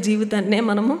ఉన్నటువంటి జీవితాన్నే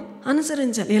మనము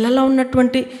అనుసరించాలి. ఇళ్ళలో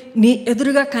ఉన్నటువంటి నీ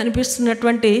ఎదురుగా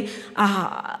కనిపిస్తున్నటువంటి ఆ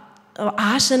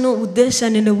ఆశను,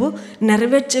 ఉద్దేశాన్ని నువ్వు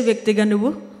నెరవేర్చే వ్యక్తిగా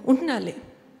నువ్వు ఉండాలి.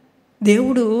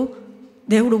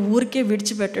 దేవుడు ఊరికే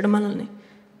విడిచిపెట్టడు మనల్ని.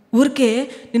 ఊరికే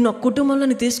నిన్ను ఒక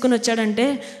కుటుంబంలోని తీసుకొని వచ్చాడంటే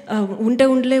ఉంటే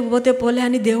ఉండలే పోతే పోలే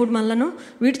అని దేవుడు మనలను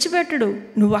విడిచిపెట్టడు.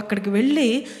 నువ్వు అక్కడికి వెళ్ళి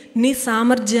నీ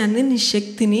సామర్థ్యాన్ని, నీ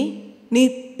శక్తిని, నీ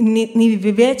నీ నీ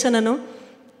వివేచనను,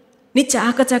 నీ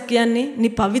చాకచక్యాన్ని, నీ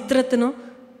పవిత్రతను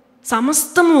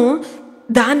సమస్తము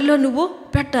దానిలో నువ్వు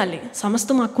పెట్టాలి.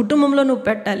 సమస్తం ఆ కుటుంబంలో నువ్వు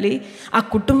పెట్టాలి. ఆ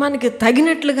కుటుంబానికి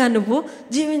తగినట్లుగా నువ్వు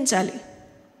జీవించాలి.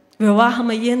 వివాహం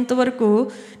అయ్యేంత వరకు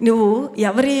నువ్వు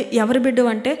ఎవరి బిడ్డవు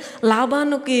అంటే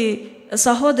లాబానుకి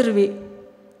సహోదరువి,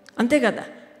 అంతే కదా.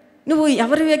 నువ్వు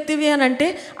ఎవరి వ్యక్తివి అని అంటే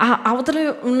ఆ అవతల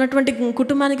ఉన్నటువంటి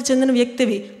కుటుంబానికి చెందిన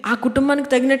వ్యక్తివి. ఆ కుటుంబానికి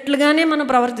తగినట్లుగానే మనం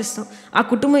ప్రవర్తిస్తాం. ఆ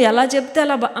కుటుంబం ఎలా చెప్తే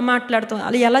అలా మాట్లాడతాం,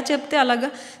 అలా ఎలా చెప్తే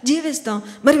అలాగా జీవిస్తాం.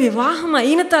 మరి వివాహం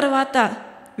అయిన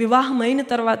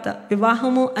తర్వాత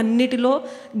వివాహము అన్నిటిలో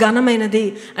ఘనమైనది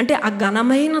అంటే ఆ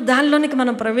ఘనమైన దానిలోనికి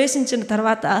మనం ప్రవేశించిన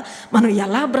తర్వాత మనం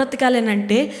ఎలా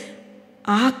బ్రతకాలేనంటే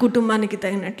ఆ కుటుంబానికి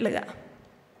తగినట్లుగా.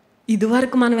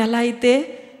 ఇదివరకు మనం ఎలా అయితే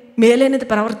మేలైనది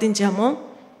ప్రవర్తించామో,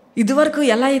 ఇదివరకు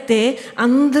ఎలా అయితే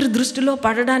అందరి దృష్టిలో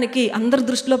పడడానికి, అందరి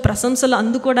దృష్టిలో ప్రశంసలు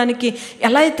అందుకోవడానికి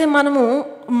ఎలా అయితే మనము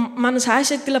మన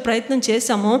శాయశక్తిలో ప్రయత్నం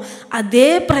చేశామో, అదే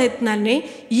ప్రయత్నాన్ని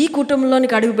ఈ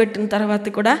కుటుంబంలోనికి అడుగుపెట్టిన తర్వాత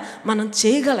కూడా మనం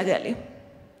చేయగలగాలి.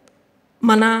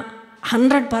 మన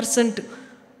 100%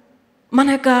 మన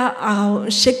యొక్క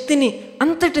శక్తిని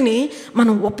అంతటిని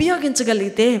మనం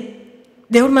ఉపయోగించగలిగితే,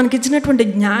 దేవుడు మనకిచ్చినటువంటి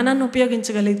జ్ఞానాన్ని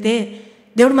ఉపయోగించగలిగితే,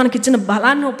 దేవుడు మనకిచ్చిన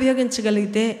బలాన్ని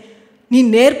ఉపయోగించగలిగితే, నీ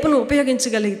నేర్పును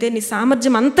ఉపయోగించగలిగితే, నీ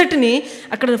సామర్థ్యం అంతటిని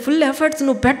అక్కడ ఫుల్ ఎఫర్ట్స్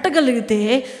నువ్వు పెట్టగలిగితే,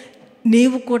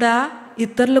 నీవు కూడా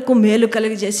ఇతరులకు మేలు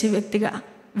కలిగజేసే వ్యక్తిగా,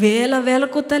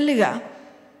 వేలకు తల్లిగా,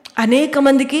 అనేక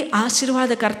మందికి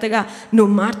ఆశీర్వాదకర్తగా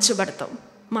నువ్వు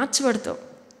మార్చబడతావు.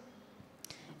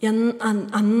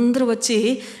 అందరూ వచ్చి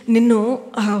నిన్ను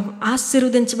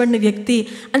ఆశీర్వదించబడిన వ్యక్తి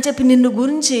అని చెప్పి నిన్ను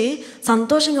గురించి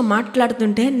సంతోషంగా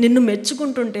మాట్లాడుతుంటే, నిన్ను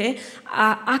మెచ్చుకుంటుంటే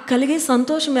ఆ కలిగే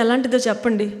సంతోషం ఎలాంటిదో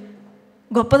చెప్పండి?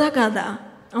 గొప్పదా కాదా?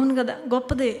 అవును కదా,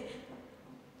 గొప్పదే.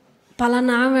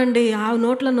 పలానా ఆమె ఆ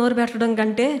నోట్లో నోరు పెట్టడం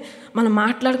కంటే మనం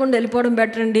మాట్లాడకుండా వెళ్ళిపోవడం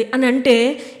బెటర్ అండి అని అంటే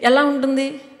ఎలా ఉంటుంది?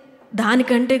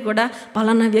 దానికంటే కూడా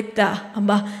పలానా వ్యక్తి,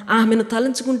 అబ్బా ఆమెను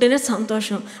తలంచుకుంటేనే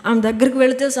సంతోషం, ఆమె దగ్గరికి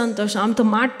వెళితే సంతోషం, ఆమెతో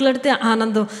మాట్లాడితే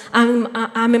ఆనందం,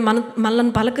 ఆమె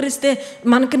మనల్ని పలకరిస్తే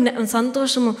మనకి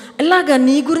సంతోషము. ఇలాగా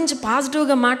నీ గురించి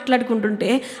పాజిటివ్గా మాట్లాడుకుంటుంటే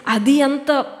అది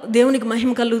ఎంత దేవునికి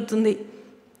మహిమ కలుగుతుంది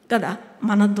కదా.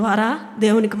 మన ద్వారా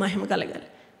దేవునికి మహిమ కలగాలి.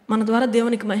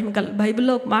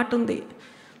 బైబిల్లో ఒక మాట ఉంది,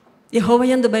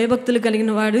 యెహోవాయందు భయభక్తులు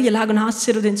కలిగిన వాడు ఇలాగ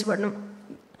ఆశీర్వదించబడను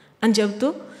అని చెబుతూ,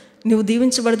 నువ్వు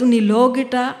దీవించబడదు, నీ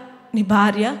లోగిట నీ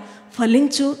భార్య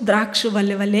ఫలించు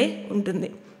ద్రాక్షవల్లి వలె ఉంటుంది.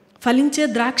 ఫలించే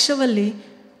ద్రాక్షవల్లి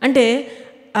అంటే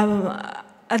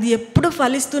అది ఎప్పుడు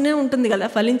ఫలిస్తూనే ఉంటుంది కదా.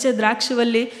 ఫలించే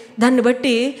ద్రాక్షవల్లి, దాన్ని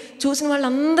బట్టి చూసిన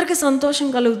వాళ్ళందరికీ సంతోషం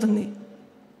కలుగుతుంది.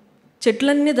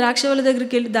 చెట్లన్నీ ద్రాక్షవల్లి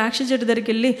దగ్గరికి వెళ్ళి, ద్రాక్ష చెట్టు దగ్గరికి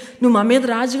వెళ్ళి నువ్వు మా మీద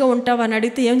రాజుగా ఉంటావా అని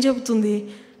అడిగితే ఏం చెబుతుంది?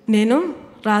 నేను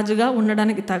రాజుగా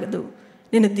ఉండడానికి తగదు,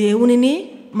 నేను దేవునిని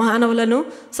మానవులను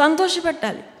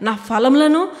సంతోషపెట్టాలి, నా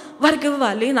ఫలములను వారికి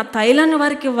ఇవ్వాలి, నా తైలాన్ని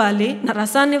వారికి ఇవ్వాలి, నా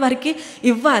రసాన్ని వారికి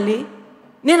ఇవ్వాలి,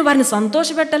 నేను వారిని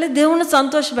సంతోషపెట్టాలి, దేవుణ్ణి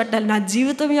సంతోషపెట్టాలి. నా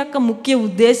జీవితం యొక్క ముఖ్య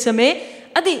ఉద్దేశమే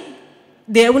అది.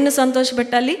 దేవుణ్ణి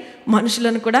సంతోషపెట్టాలి,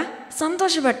 మనుషులను కూడా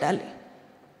సంతోషపెట్టాలి.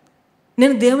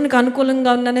 నేను దేవునికి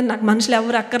అనుకూలంగా ఉన్నానని నాకు మనుషులు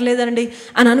ఎవరు అక్కర్లేదండి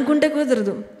అని అనుకుంటే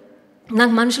కుదరదు.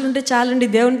 నాకు మనుషులు ఉంటే చాలండి,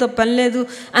 దేవునితో పని లేదు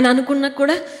అని అనుకున్నా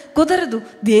కూడా కుదరదు.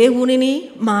 దేవునిని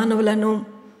మానవులను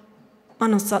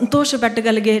మనం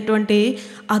సంతోషపెట్టగలిగేటువంటి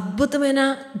అద్భుతమైన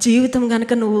జీవితం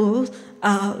కనుక నువ్వు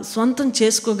సొంతం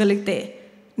చేసుకోగలిగితే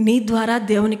నీ ద్వారా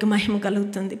దేవునికి మహిమ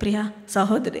కలుగుతుంది. ప్రియా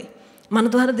సహోదరి, మన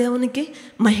ద్వారా దేవునికి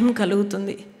మహిమ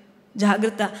కలుగుతుంది.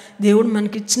 జాగ్రత్త. దేవుడు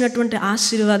మనకిచ్చినటువంటి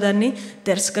ఆశీర్వాదాన్ని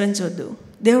తిరస్కరించవద్దు.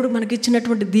 దేవుడు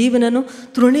మనకిచ్చినటువంటి దీవెనను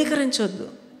తృణీకరించవద్దు.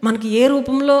 మనకి ఏ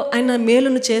రూపంలో ఆయన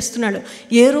మేలును చేస్తున్నాడు,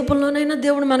 ఏ రూపంలోనైనా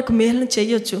దేవుడు మనకు మేలును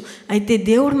చేయొచ్చు. అయితే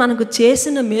దేవుడు మనకు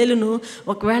చేసిన మేలును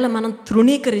ఒకవేళ మనం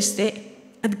తృణీకరిస్తే,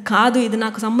 అది కాదు, ఇది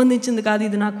నాకు సంబంధించింది కాదు,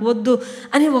 ఇది నాకు వద్దు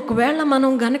అని ఒకవేళ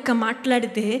మనం గనక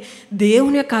మాట్లాడితే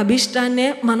దేవుని యొక్క అభిష్టాన్నే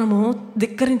మనము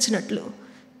ధిక్కరించినట్లు.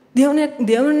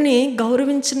 దేవుణ్ణి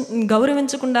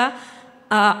గౌరవించకుండా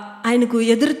ఆయనకు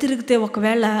ఎదురు తిరిగితే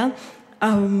ఒకవేళ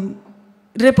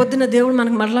రేపొద్దున దేవుడు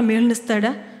మనకు మరలా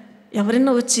మేలునిస్తాడా?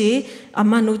 ఎవరైనా వచ్చి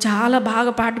అమ్మ నువ్వు చాలా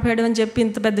బాగా పాట పాడావని చెప్పి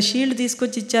ఇంత పెద్ద షీల్డ్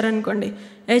తీసుకొచ్చి ఇచ్చారనుకోండి,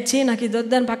 నాకు ఇది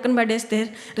వద్దని పక్కన పడేస్తే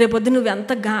రేపొద్దు నువ్వు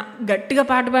ఎంత గట్టిగా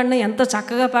పాట పాడినా, ఎంత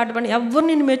చక్కగా పాట పాడినా ఎవరు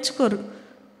నిన్ను మెచ్చుకోరు.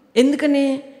 ఎందుకని?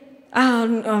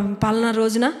 పలానా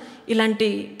రోజున ఇలాంటి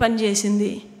పని చేసింది,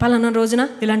 పలానా రోజున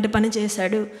ఇలాంటి పని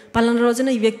చేశాడు, పలానా రోజున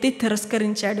ఈ వ్యక్తి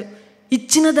తిరస్కరించాడు.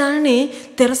 ఇచ్చిన దాన్ని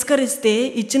తిరస్కరిస్తే,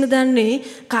 ఇచ్చిన దాన్ని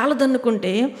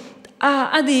కాలదన్నుకుంటే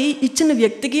అది ఇచ్చిన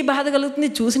వ్యక్తికి బాధ కలుగుతుంది,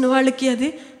 చూసిన వాళ్ళకి అది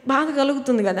బాధ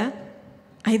కలుగుతుంది కదా.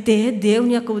 అయితే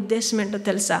దేవుని యొక్క ఉద్దేశం ఏంటో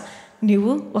తెలుసా?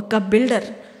 నీవు ఒక బిల్డర్,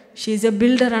 షీఈ్ ఎ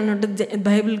బిల్డర్ అన్నట్టు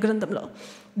బైబిల్ గ్రంథంలో.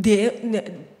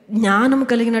 జ్ఞానం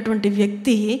కలిగినటువంటి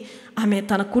వ్యక్తి ఆమె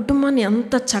తన కుటుంబాన్ని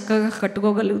ఎంత చక్కగా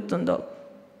కట్టుకోగలుగుతుందో.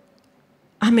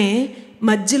 ఆమె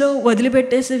మధ్యలో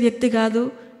వదిలిపెట్టేసే వ్యక్తి కాదు,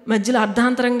 మధ్యలో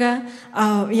అర్ధాంతరంగా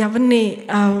ఎవరిని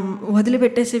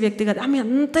వదిలిపెట్టేసే వ్యక్తి కాదు. ఆమె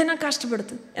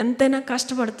ఎంతైనా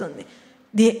కష్టపడుతుంది.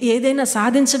 ఏదైనా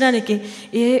సాధించడానికి,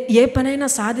 ఏ పనైనా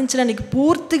సాధించడానికి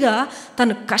పూర్తిగా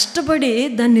తను కష్టపడి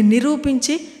దాన్ని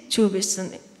నిరూపించి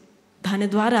చూపిస్తుంది. దాని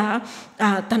ద్వారా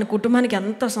తన కుటుంబానికి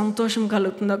ఎంత సంతోషం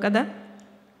కలుగుతుందో కదా.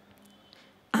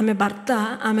 ఆమె భర్త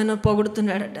ఆమెను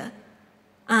పొగుడుతున్నాడట.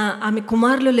 ఆమె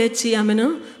కుమారులు లేచి ఆమెను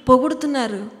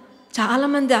పొగుడుతున్నారు.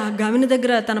 చాలామంది ఆ గవిని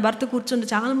దగ్గర తన భర్త కూర్చుంటే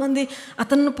చాలామంది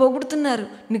అతన్ని పొగుడుతున్నారు.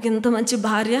 నీకు ఎంత మంచి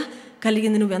భార్య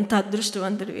కలిగింది, నువ్వెంత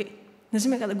అదృష్టవంతుడివి.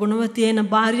 నిజమే కదా, గుణవతి అయిన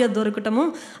భార్య దొరకటము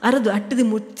అరుదు. అట్టిది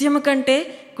ముత్యము కంటే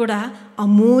కూడా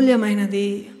అమూల్యమైనది.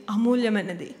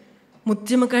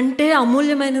 ముత్యము కంటే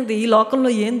అమూల్యమైనది ఈ లోకంలో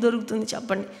ఏం దొరుకుతుంది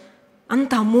చెప్పండి?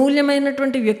 అంత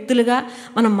అమూల్యమైనటువంటి వ్యక్తులుగా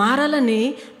మనం మారాలని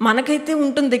మనకైతే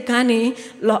ఉంటుంది. కానీ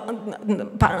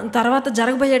తర్వాత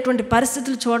జరగబోయేటువంటి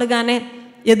పరిస్థితులు చూడగానే,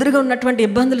 ఎదురుగా ఉన్నటువంటి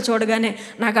ఇబ్బందులు చూడగానే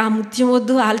నాకు ఆ ముత్యం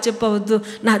వద్దు, వాళ్ళు చెప్పవద్దు,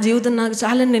 నా జీవితం నాకు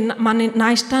చాలని, నా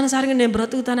ఇష్టానుసారంగా నేను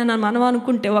బ్రతుకుతానని మనం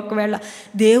అనుకుంటే ఒకవేళ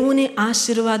దేవుని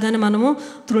ఆశీర్వాదాన్ని మనము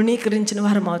తృణీకరించిన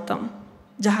వారం అవుతాం.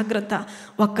 జాగ్రత్త.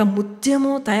 ఒక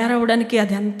ముత్యము తయారవడానికి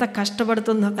అది ఎంత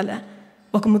కష్టపడుతుందో కదా.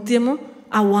 ఒక ముత్యము,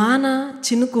 ఆ వాన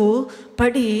చినుకు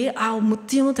పడి ఆ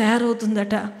ముత్యము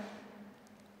తయారవుతుందట.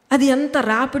 అది ఎంత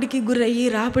రాపిడికి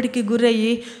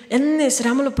గురయ్యి ఎన్ని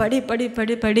శ్రమలు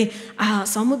పడి ఆ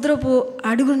సముద్రపు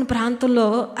అడుగున ప్రాంతంలో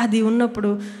అది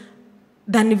ఉన్నప్పుడు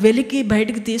దాన్ని వెలికి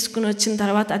బయటికి తీసుకుని వచ్చిన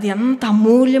తర్వాత అది ఎంత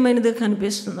అమూల్యమైనదిగా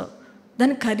కనిపిస్తుందో.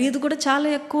 దాని ఖరీదు కూడా చాలా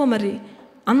ఎక్కువ. మరి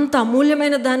అంత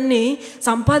అమూల్యమైన దాన్ని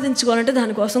సంపాదించుకోవాలంటే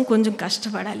దానికోసం కొంచెం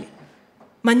కష్టపడాలి.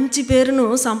 మంచి పేరును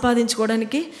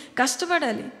సంపాదించుకోవడానికి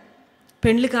కష్టపడాలి.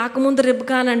 పెళ్ళి కాకముందు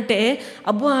రెబెకా అంటే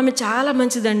అబ్బో ఆమె చాలా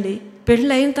మంచిదండి,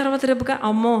 పెళ్ళి అయిన తర్వాత రెబెకా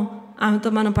అమ్మో ఆమెతో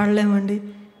మనం పడలేమండి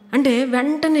అంటే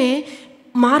వెంటనే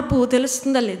మార్పు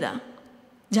తెలుస్తుందా లేదా?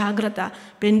 జాగ్రత్త.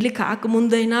 పెళ్ళి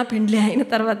కాకముందైనా పెళ్ళి అయిన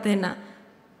తర్వాత అయినా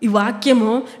ఈ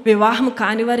వాక్యము వివాహం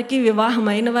కాని వారికి, వివాహం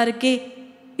అయిన వారికి,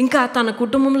 ఇంకా తన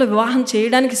కుటుంబంలో వివాహం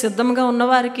చేయడానికి సిద్ధంగా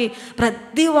ఉన్నవారికి,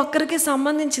 ప్రతి ఒక్కరికి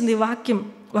సంబంధించింది ఈ వాక్యం.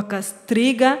 ఒక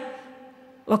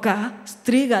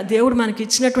స్త్రీగా దేవుడు మనకి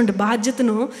ఇచ్చినటువంటి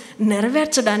బాధ్యతను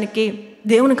నెరవేర్చడానికి,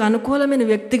 దేవునికి అనుకూలమైన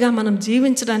వ్యక్తిగా మనం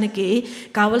జీవించడానికి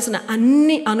కావలసిన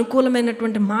అన్ని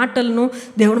అనుకూలమైనటువంటి మాటలను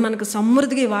దేవుడు మనకు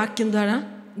సమృద్ధిగా ఈ వాక్యం ద్వారా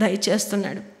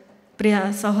దయచేస్తున్నాడు. ప్రియ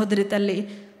సహోదరి తల్లి,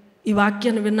 ఈ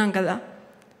వాక్యాన్ని విన్నాం కదా.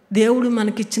 దేవుడు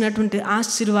మనకిచ్చినటువంటి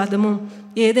ఆశీర్వాదము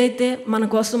ఏదైతే మన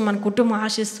కోసం మన కుటుంబం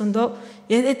ఆశిస్తుందో,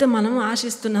 ఏదైతే మనం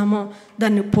ఆశిస్తున్నామో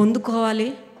దాన్ని పొందుకోవాలి.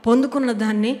 పొందుకున్న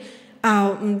దాన్ని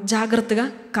జాగ్రత్తగా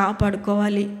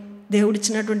కాపాడుకోవాలి.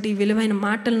 దేవుడిచ్చినటువంటి విలువైన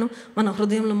మాటలను మన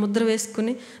హృదయంలో ముద్ర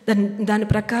వేసుకుని దాని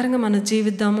ప్రకారంగా మనం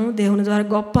జీవిద్దాము. దేవుని ద్వారా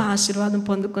గొప్ప ఆశీర్వాదం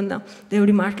పొందుకుందాం.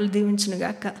 దేవుడి మాటలు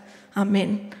దీవించునుగాక.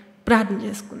 ఆమేన్. ప్రార్థన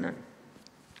చేసుకున్నాను.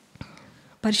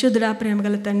 పరిశుద్ధుడా,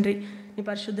 ప్రేమగల తండ్రి, నీ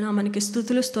పరిశుద్ధ నామానికి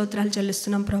స్తుతులు స్తోత్రాలు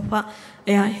చెల్లిస్తున్నాం ప్రభువా.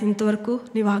 అయ్యా, ఇంతవరకు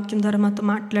నీ వాక్యం ద్వారా మాతో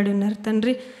మాట్లాడి ఉన్నారు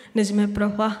తండ్రి. నిజమే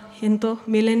ప్రభువా, ఎంతో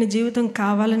మేలైన జీవితం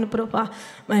కావాలని ప్రభువా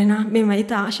అయినా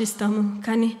మేమైతే ఆశిస్తాము.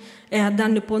 కానీ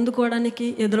దాన్ని పొందుకోవడానికి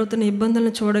ఎదురవుతున్న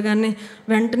ఇబ్బందులను చూడగానే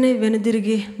వెంటనే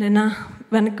వెనుదిరిగి నేను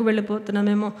వెనక్కి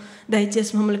వెళ్ళిపోతున్నామేమో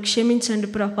దయచేసి మమ్మల్ని క్షమించండి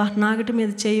ప్రభా. నాగటి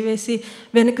మీద చేయి వేసి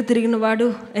వెనక్కి తిరిగిన వాడు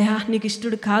అయ్యా నీకు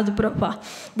ఇష్టడు కాదు ప్రభా.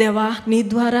 దేవా నీ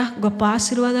ద్వారా గొప్ప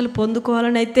ఆశీర్వాదాలు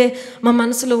పొందుకోవాలని అయితే మా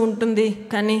మనసులో ఉంటుంది,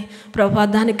 కానీ ప్రభా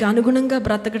దానికి అనుగుణంగా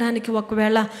బ్రతకడానికి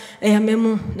ఒకవేళ అయ్యా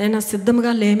నేను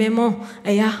సిద్ధంగా లేమేమో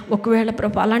అయ్యా. ఒకవేళ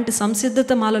ప్రభా అలాంటి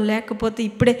సంసిద్ధత మాలో లేకపోతే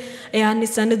ఇప్పుడే అయ్యా నీ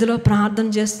సన్నిధిలో ప్రార్థన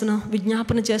చేస్తున్నాం,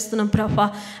 విజ్ఞాపన చేస్తున్నాం ప్రభా.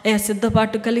 అయ్యా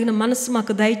సిద్ధపాటు కలిగిన మనసు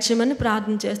మాకు దయచేయమని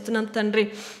ప్రార్థన చేస్తున్నాం తండ్రి.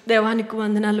 దేవానికి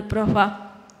వందనాలు ప్రభా.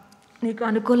 నీకు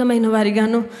అనుకూలమైన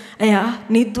వారిగాను అయ్యా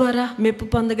నీ ద్వారా మెప్పు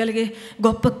పొందగలిగే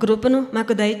గొప్ప కృపను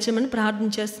మాకు దయచేయమని ప్రార్థన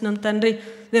చేస్తున్నాం తండ్రి.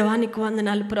 దేవానికి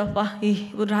వందనాలు ప్రభా. ఈ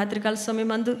రాత్రికాల సమయం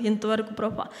అందు ఇంతవరకు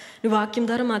ప్రభా నీ వాక్యం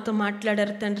ద్వారా మాతో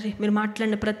మాట్లాడారు తండ్రి. మీరు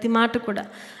మాట్లాడిన ప్రతి మాట కూడా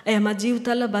అయ్యా మా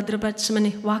జీవితాల్లో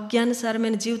భద్రపరచమని,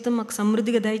 వాక్యానుసారమైన జీవితం మాకు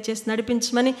సమృద్ధిగా దయచేసి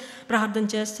నడిపించమని ప్రార్థన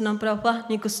చేస్తున్నాం ప్రభా.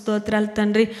 నీకు స్తోత్రాలు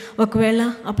తండ్రి. ఒకవేళ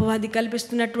అపవాది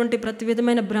కల్పిస్తున్నటువంటి ప్రతి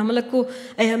విధమైన భ్రమలకు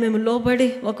అయ్యా మేము లోబడి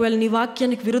ఒకవేళ నీ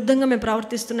వాక్యానికి విరుద్ధంగా మేము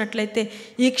ప్రవర్తిస్తున్నట్లయితే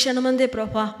ఈ క్షణమందే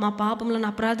ప్రభా మా పాపములను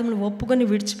అపరాధములను ఒప్పుకొని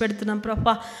విడిచిపెడుతున్నాం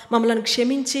ప్రభా. మమ్మల్ని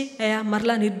క్షమించి అయ్యా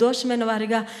మరలా నిర్దోషమైన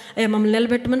వారిగా మమ్మల్ని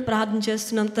నిలబెట్టమని ప్రార్థన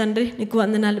చేస్తున్నాం తండ్రి. నీకు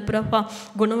వందనాలు ప్రభా.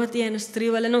 గుణవతి అయిన స్త్రీ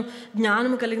వలను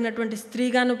జ్ఞానం కలిగినటువంటి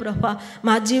స్త్రీగాను ప్రభా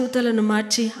మా జీవితాలను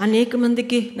మార్చి అనేక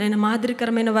మందికి నేను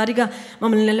మాదిరికరమైన వారిగా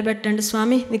మమ్మల్ని నిలబెట్టండి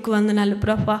స్వామి. నీకు వందనాలు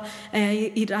ప్రభా.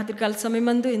 ఈ రాత్రికాల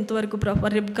సమయమందు ఇంతవరకు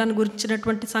ప్రభా రిబ్కాను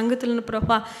గురించినటువంటి సంగతులను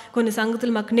ప్రభా కొన్ని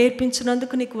సంగతులు మాకు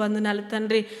నేర్పించినందుకు నీకు వందనాలు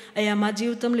తండ్రి. అయ్యా మా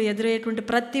జీవితంలో ఎదురయ్యేటువంటి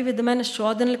ప్రతి విధమైన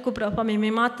శోధనలకు ప్రభా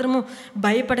మేమేమాత్రము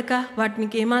భయపడక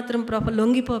వాటికి ఏమాత్రం ప్రభా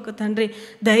లొంగిపోక తండ్రి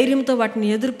ధైర్యంతో వాటిని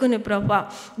ఎదుర్కొనే ప్రభా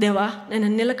దేవా నేను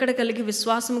నిలకడ కలిగి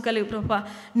విశ్వాసం కలిగి ప్రభా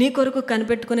నీ కొరకు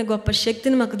కనిపెట్టుకునే గొప్ప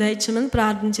శక్తిని మాకు దయచేయమని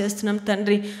ప్రార్థన చేస్తున్నాం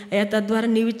తండ్రి. అయ్యా తద్వారా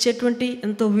నీవిచ్చేటువంటి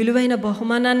ఎంతో విలువైన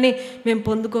బహుమానాన్ని మేము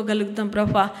పొందుకోగలుగుతాం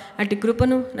ప్రభా. అటు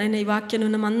కృపను నేను ఈ వాక్యం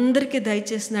ఉన్న అందరికీ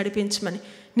దయచేసి నడిపించమని,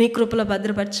 నీ కృపలో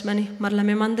భద్రపరచమని, మరలా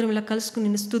మేమందరం ఇలా కలుసుకుని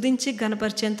నిన్ను స్తుతించి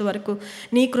ఘనపరిచేంత వరకు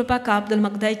నీ కృపా కాపుదలు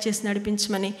మాకు దయచేసి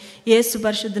నడిపించమని యేసు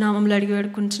పరిశుద్ధ నామములో అడిగి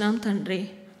వేడుకుంటున్నాం తండ్రి.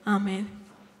 ఆమేన్.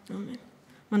 ఆమేన్.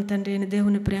 మన తండ్రి అయిన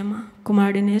దేవుని ప్రేమ,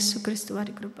 కుమారుడైన యేసుక్రీస్తు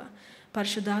వారి కృప,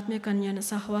 పరిశుద్ధాత్మ కన్యైన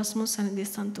సహవాసము, సన్నిధి,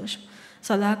 సంతోషం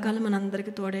సదాకాలం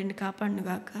మనందరికీ తోడైండి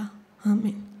కాపాడునుగాక.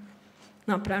 ఆమేన్.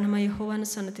 నా ప్రాణమ యెహోవాను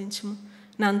సన్నతించుము,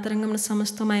 నా అంతరంగమున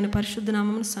సమస్తమైన పరిశుద్ధ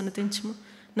నామమును సన్నతించుము.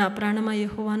 నా ప్రాణమ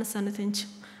యెహోవాను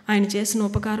సన్నతించుము, ఆయన చేసిన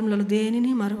ఉపకారములలో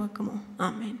దేనిని మరవకము.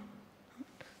 ఆమేన్.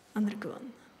 అందరికీ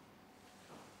వందనాలు.